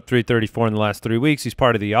 and he's put up 334 in the last 3 weeks. He's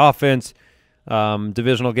part of the offense.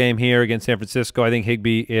 Divisional game here against San Francisco. I think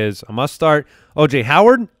Higbee is a must start. O.J.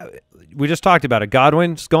 Howard, we just talked about it.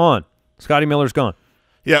 Godwin's gone. Scotty Miller's gone.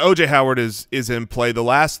 Yeah, O.J. Howard is in play. The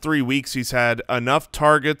last 3 weeks he's had enough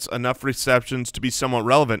targets, enough receptions to be somewhat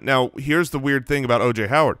relevant. Now, here's the weird thing about O.J.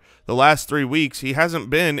 Howard. The last 3 weeks he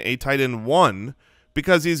hasn't been a tight end 1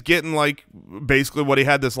 because he's getting like basically what he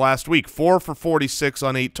had this last week, 4 for 46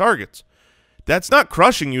 on 8 targets. That's not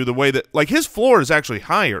crushing you the way that – like his floor is actually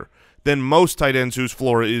higher than most tight ends whose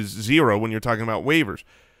floor is 0 when you're talking about waivers.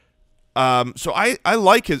 So I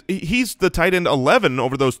like his – he's the tight end 11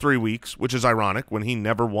 over those 3 weeks, which is ironic when he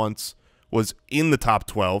never once was in the top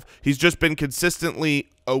 12. He's just been consistently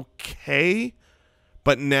okay,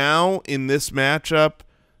 but now in this matchup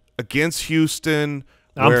against Houston –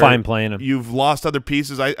 I'm fine playing him. You've lost other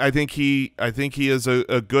pieces. I think he is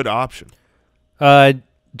a good option.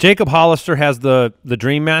 Jacob Hollister has the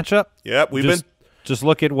dream matchup. Yep, just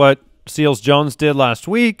look at what Seals Jones did last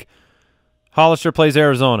week. Hollister plays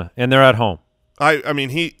Arizona, and they're at home.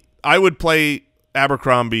 I would play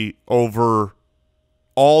Abercrombie over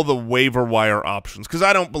all the waiver wire options because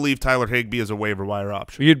I don't believe Tyler Higbee is a waiver wire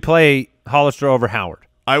option. You'd play Hollister over Howard.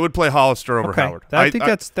 I would play Hollister over Howard. I think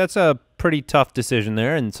that's a pretty tough decision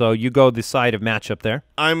there, and so you go the side of matchup there.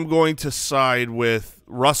 I'm going to side with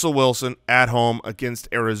Russell Wilson at home against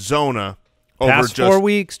Arizona. Past 4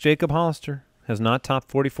 weeks, Jacob Hollister has not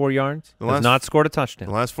topped 44 yards, has not scored a touchdown.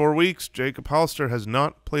 The last 4 weeks, Jacob Hollister has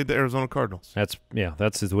not played the Arizona Cardinals.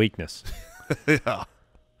 That's his weakness.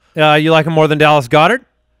 Yeah. You like him more than Dallas Goedert?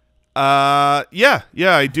 Yeah,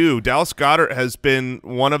 I do. Dallas Goedert has been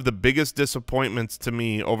one of the biggest disappointments to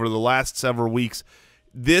me over the last several weeks.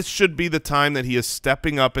 This should be the time that he is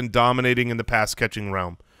stepping up and dominating in the pass-catching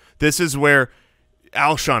realm. This is where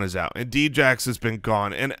Alshon is out, and Djax has been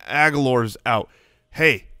gone, and Aguilar's out.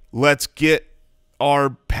 hey, let's get our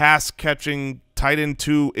pass-catching tight end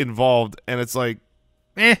 2 involved, and it's like,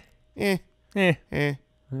 I mean,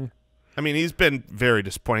 he's been very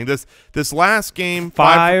disappointing. This last game,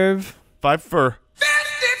 five for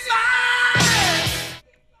 55.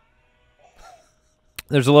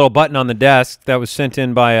 There's a little button on the desk that was sent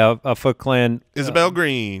in by a Foot Clan Isabel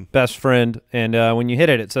Green best friend, and when you hit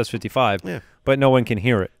it, it says 55. Yeah. But no one can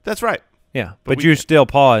hear it. That's right. Yeah, but you still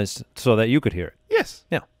paused so that you could hear it. Yes.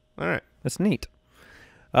 Yeah. All right. That's neat.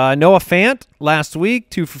 Noah Fant last week,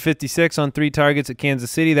 2 for 56 on 3 targets at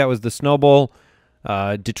Kansas City. That was the snowball.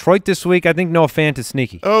 Detroit this week, I think Noah Fant is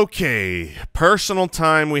sneaky. Okay. Personal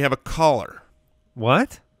time. We have a caller.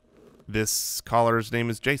 What? This caller's name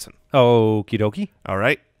is Jason. Okie dokie. All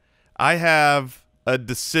right. I have a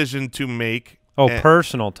decision to make. Oh,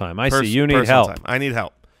 personal time. I see. You need help. Time. I need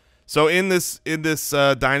help. So in this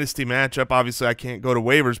dynasty matchup, obviously I can't go to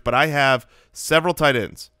waivers, but I have several tight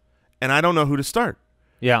ends, and I don't know who to start.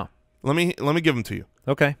 Yeah. Let me give them to you.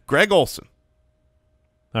 Okay. Greg Olsen.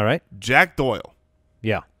 All right. Jack Doyle.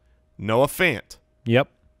 Yeah. Noah Fant. Yep.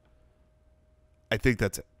 I think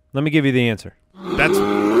that's it. Let me give you the answer.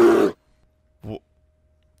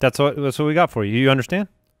 That's what we got for you. You understand?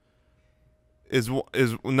 Is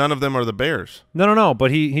none of them are the Bears? No.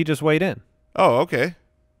 But he just weighed in. Oh, okay.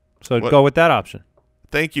 So go with that option.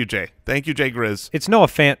 Thank you, Jay. Thank you, Jay Grizz. It's Noah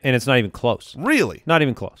Fant, and it's not even close. Really? Not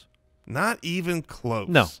even close. Not even close.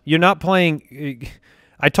 No, you're not playing.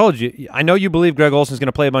 I told you. I know you believe Greg Olson's going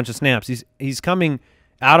to play a bunch of snaps. He's coming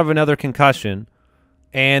out of another concussion,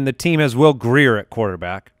 and the team has Will Grier at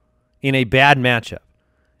quarterback in a bad matchup.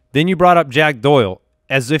 Then you brought up Jack Doyle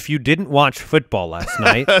as if you didn't watch football last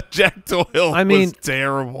night. Jack Doyle was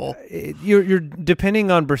terrible. You're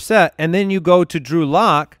depending on Brissett, and then you go to Drew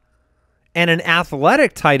Lock and an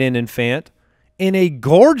athletic tight end in Fant in a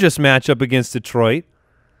gorgeous matchup against Detroit,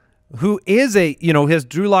 who is has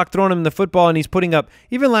Drew Lock throwing him the football, and he's putting up,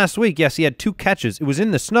 even last week, yes, he had 2 catches. It was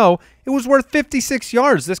in the snow. It was worth 56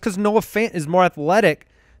 yards. That's because Noah Fant is more athletic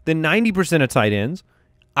than 90% of tight ends.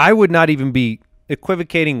 I would not even be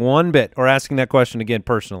equivocating one bit or asking that question again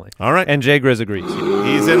personally. All right. And Jay Grizz agrees.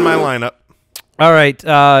 He's in my lineup. All right.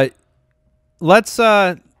 Let's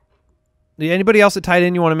anybody else at tight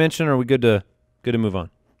end you want to mention, or are we good to move on?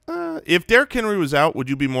 If Derrick Henry was out, would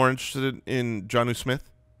you be more interested in Jonnu Smith?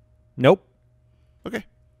 Nope. Okay.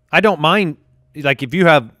 I don't mind, like, if you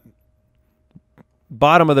have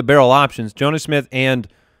bottom of the barrel options, Jonas Smith and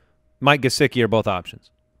Mike Gesicki are both options.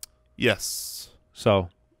 Yes. So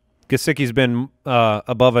Gesicki's been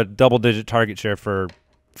above a double-digit target share for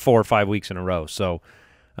 4 or 5 weeks in a row. So,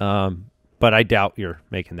 but I doubt you're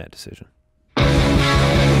making that decision.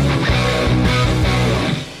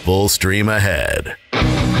 Full stream ahead.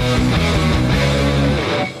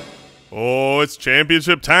 Oh, it's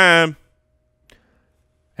championship time.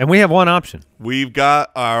 And we have one option. We've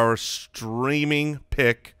got our streaming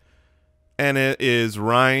pick, and it is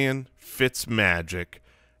Ryan Fitzmagic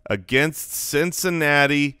against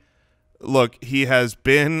Cincinnati. Look, he has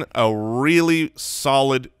been a really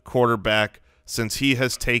solid quarterback since he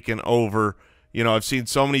has taken over. You know, I've seen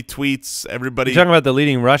so many tweets. Everybody. You're talking about the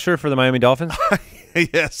leading rusher for the Miami Dolphins?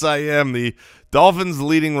 Yes, I am. The Dolphins'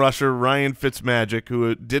 leading rusher, Ryan Fitzmagic,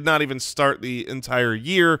 who did not even start the entire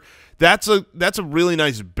year. That's a really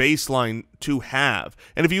nice baseline to have.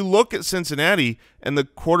 And if you look at Cincinnati and the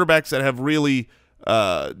quarterbacks that have really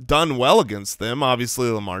done well against them, obviously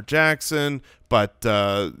Lamar Jackson, but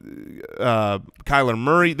Kyler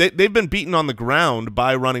Murray, they've been beaten on the ground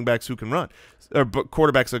by running backs who can run, or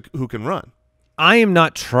quarterbacks who can run. I am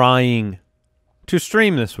not trying to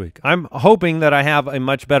stream this week. I'm hoping that I have a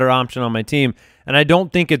much better option on my team, and I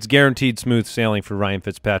don't think it's guaranteed smooth sailing for Ryan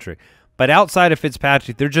Fitzpatrick. But outside of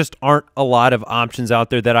Fitzpatrick, there just aren't a lot of options out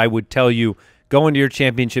there that I would tell you go into your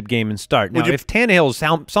championship game and start. Now, if Tannehill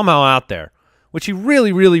is somehow out there, which he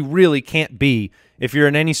really, really, really can't be if you're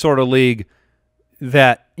in any sort of league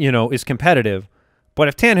that, is competitive, but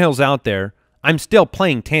if Tannehill's out there, I'm still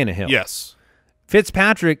playing Tannehill. Yes.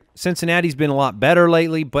 Fitzpatrick, Cincinnati's been a lot better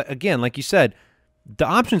lately, but again, like you said, the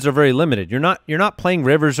options are very limited. You're not playing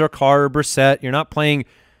Rivers or Carr or Brissett. You're not playing,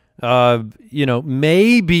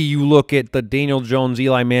 maybe you look at the Daniel Jones,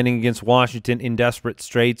 Eli Manning against Washington in desperate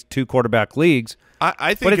straits, 2 quarterback leagues.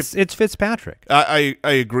 I think but it's Fitzpatrick. I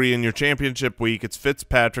agree. In your championship week, it's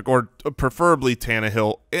Fitzpatrick or preferably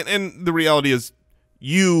Tannehill. And the reality is,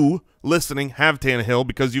 you listening have Tannehill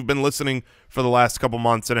because you've been listening for the last couple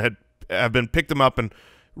months and have been picked him up and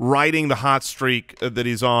riding the hot streak that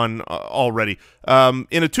he's on already.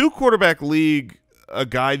 In a 2-quarterback league, a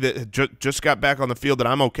guy that just got back on the field that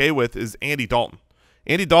I'm okay with is Andy Dalton.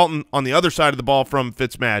 Andy Dalton on the other side of the ball from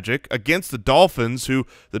Fitzmagic against the Dolphins, who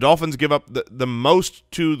the Dolphins give up the most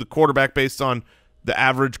to the quarterback based on the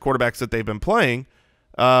average quarterbacks that they've been playing.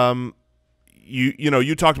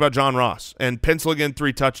 You talked about John Ross and penciling in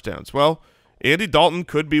 3 touchdowns. Well, Andy Dalton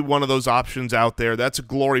could be one of those options out there. That's a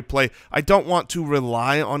glory play. I don't want to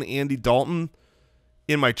rely on Andy Dalton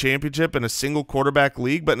in my championship in a single quarterback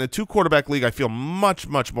league, but in a 2-quarterback league, I feel much,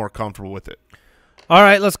 much more comfortable with it. All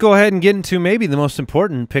right, let's go ahead and get into maybe the most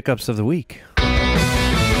important pickups of the week.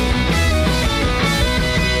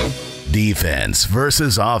 Defense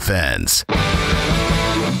versus offense.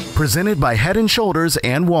 Presented by Head & Shoulders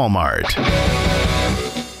and Walmart.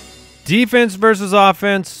 Defense versus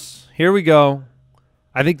offense. Here we go.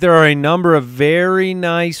 I think there are a number of very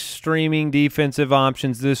nice streaming defensive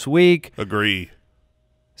options this week. Agree.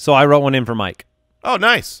 So I wrote one in for Mike. Oh,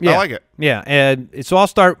 nice. Yeah. I like it. Yeah, and so I'll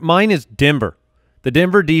start. Mine is Denver. The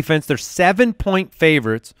Denver defense, they're 7-point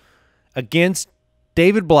favorites against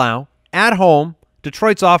David Blau at home.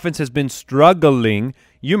 Detroit's offense has been struggling.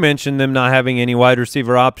 You mentioned them not having any wide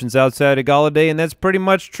receiver options outside of Galladay, and that's pretty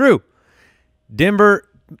much true. Denver,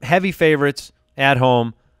 heavy favorites at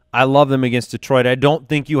home. I love them against Detroit. I don't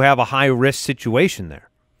think you have a high-risk situation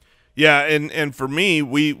there. Yeah, and for me,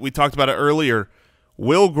 we talked about it earlier.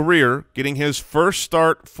 Will Grier getting his first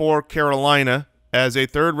start for Carolina as a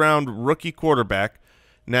 3rd-round rookie quarterback.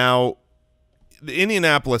 Now, the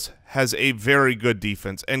Indianapolis has a very good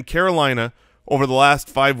defense, and Carolina over the last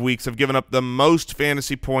 5 weeks have given up the most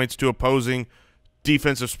fantasy points to opposing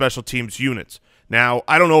defensive special teams units. Now,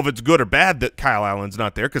 I don't know if it's good or bad that Kyle Allen's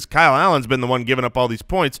not there because Kyle Allen's been the one giving up all these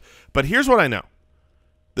points, but here's what I know.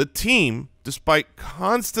 The team, despite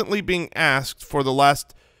constantly being asked for the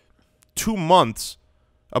last 2 months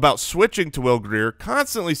about switching to Will Grier,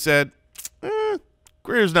 constantly said,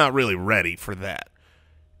 Grier's not really ready for that.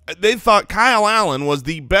 They thought Kyle Allen was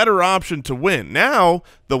the better option to win. Now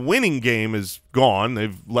the winning game is gone.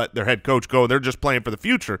 They've let their head coach go. They're just playing for the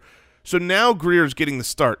future. So now Grier's getting the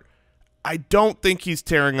start. I don't think he's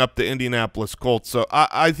tearing up the Indianapolis Colts. So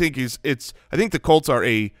I think I think the Colts are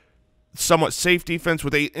a somewhat safe defense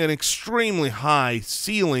with an extremely high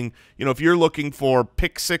ceiling. You know, if you're looking for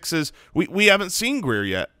pick sixes, we haven't seen Grier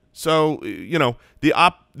yet. So, you know, the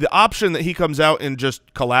option that he comes out and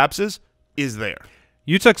just collapses is there.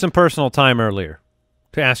 You took some personal time earlier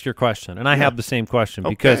to ask your question, and I have the same question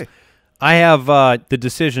because I have the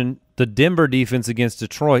decision, the Denver defense against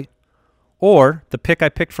Detroit, or the pick I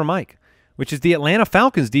picked for Mike, which is the Atlanta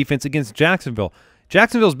Falcons defense against Jacksonville.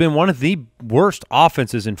 Jacksonville's been one of the worst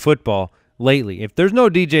offenses in football lately. If there's no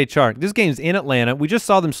DJ Chark, this game's in Atlanta. We just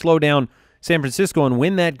saw them slow down San Francisco and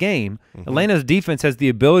win that game. Atlanta's defense has the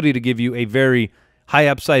ability to give you a very high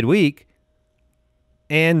upside week,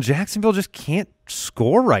 and Jacksonville just can't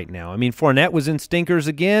score right now. I mean, Fournette was in stinkers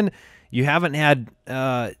again. You haven't had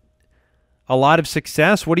a lot of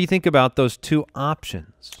success. What do you think about those 2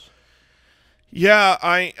 options? Yeah,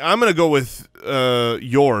 I'm going to go with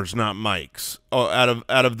yours, not Mike's. Out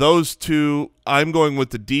of those 2, I'm going with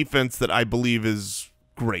the defense that I believe is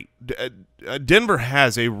great. Denver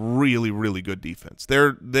has a really, really good defense.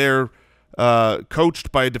 They're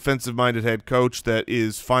coached by a defensive-minded head coach that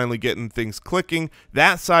is finally getting things clicking.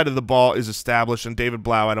 That side of the ball is established, and David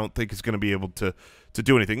Blau I don't think is going to be able to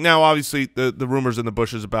do anything. Now, obviously, the rumors in the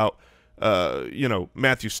bushes about you know,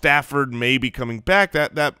 Matthew Stafford maybe coming back,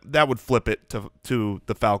 that would flip it to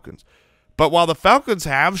the Falcons. But while the Falcons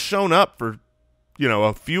have shown up for, you know,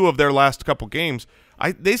 a few of their last couple games,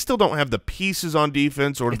 they still don't have the pieces on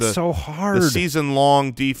defense or the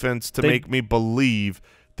season-long defense to make me believe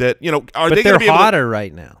that, you know, are they going to be hotter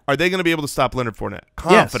right now? Are they going to be able to stop Leonard Fournette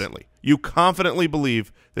confidently? Yes. You confidently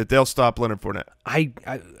believe that they'll stop Leonard Fournette?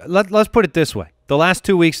 Let's put it this way: the last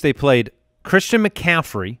 2 weeks they played Christian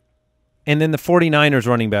McCaffrey, and then the 49ers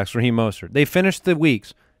running backs, Raheem Mostert. They finished the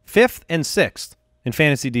weeks 5th and 6th in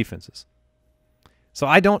fantasy defenses. So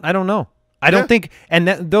I don't know. I don't think, and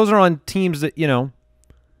those are on teams that, you know,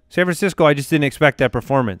 San Francisco. I just didn't expect that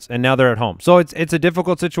performance, and now they're at home. So it's a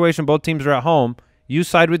difficult situation. Both teams are at home. You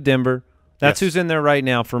side with Denver. That's who's in there right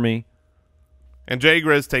now for me. And Jay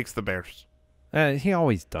Grizz takes the Bears. He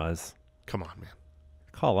always does. Come on, man.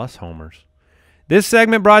 Call us homers. This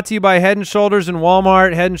segment brought to you by Head & Shoulders and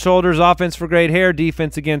Walmart. Head & Shoulders, offense for great hair,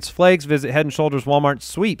 defense against flakes. Visit Head & Shoulders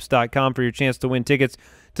WalmartSweeps.com for your chance to win tickets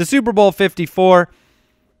to Super Bowl 54.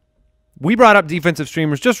 We brought up defensive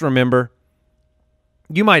streamers. Just remember,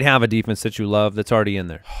 you might have a defense that you love that's already in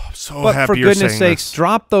there. Oh, I'm so but happy for you're goodness saying sakes, this.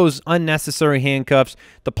 drop those unnecessary handcuffs.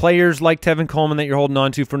 The players like Tevin Coleman that you're holding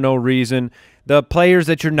on to for no reason. the players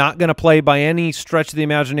that you're not going to play by any stretch of the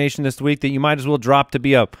imagination this week that you might as well drop to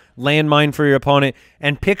be a landmine for your opponent,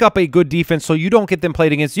 and pick up a good defense so you don't get them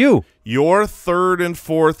played against you. Your third and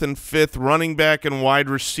fourth and fifth running back and wide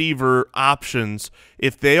receiver options,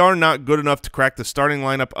 if they are not good enough to crack the starting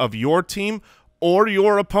lineup of your team or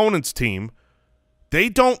your opponent's team, they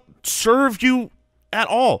don't serve you at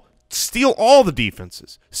all. Steal all the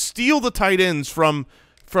defenses. Steal the tight ends from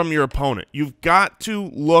your opponent. You've got to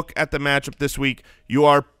look at the matchup this week. You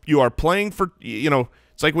are playing for,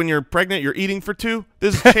 it's like when you're pregnant, you're eating for two.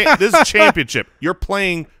 This is championship. You're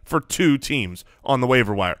playing for two teams on the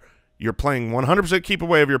waiver wire. You're playing 100% keep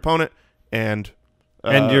away of your opponent, and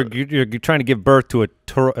you're trying to give birth to a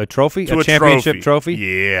trophy, a championship trophy.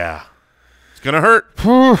 Yeah, it's gonna hurt,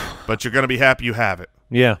 but you're gonna be happy you have it.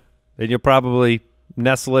 Yeah, and you'll probably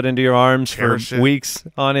nestle it into your arms Cherish for it. weeks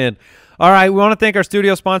on end. All right, we want to thank our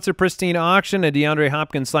studio sponsor, Pristine Auction. A DeAndre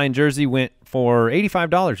Hopkins signed jersey went for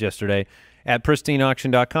 $85 yesterday at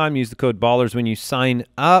pristineauction.com. Use the code BALLERS when you sign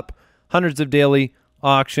up. Hundreds of daily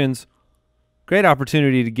auctions. Great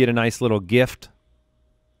opportunity to get a nice little gift.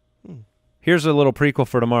 Here's a little prequel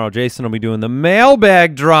for tomorrow. Jason will be doing the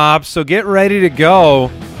mailbag drop, so get ready to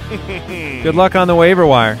go. Good luck on the waiver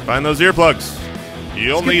wire. Find those earplugs.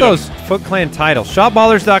 You'll need those Foot Clan titles.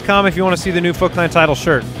 Shopballers.com if you want to see the new Foot Clan title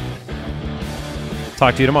shirt.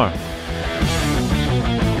 Talk to you tomorrow.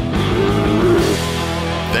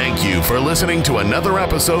 Thank you for listening to another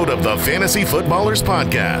episode of the Fantasy Footballers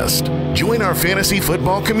Podcast. Join our fantasy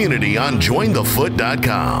football community on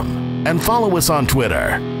jointhefoot.com and follow us on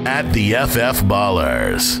Twitter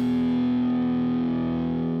 @TheFFBallers.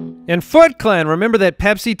 And Foot Clan, remember that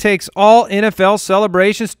Pepsi takes all NFL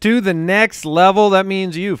celebrations to the next level. That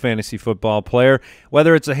means you, fantasy football player,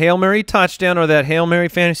 whether it's a Hail Mary touchdown or that Hail Mary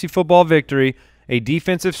fantasy football victory, a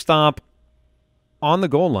defensive stomp on the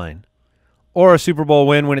goal line, or a Super Bowl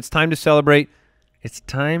win, when it's time to celebrate, it's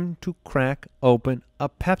time to crack open a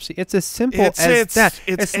Pepsi. It's as simple as that.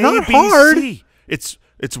 It's not hard. It's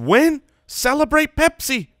win, celebrate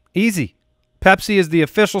Pepsi. Easy. Pepsi is the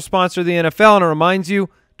official sponsor of the NFL, and it reminds you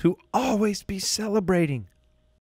to always be celebrating.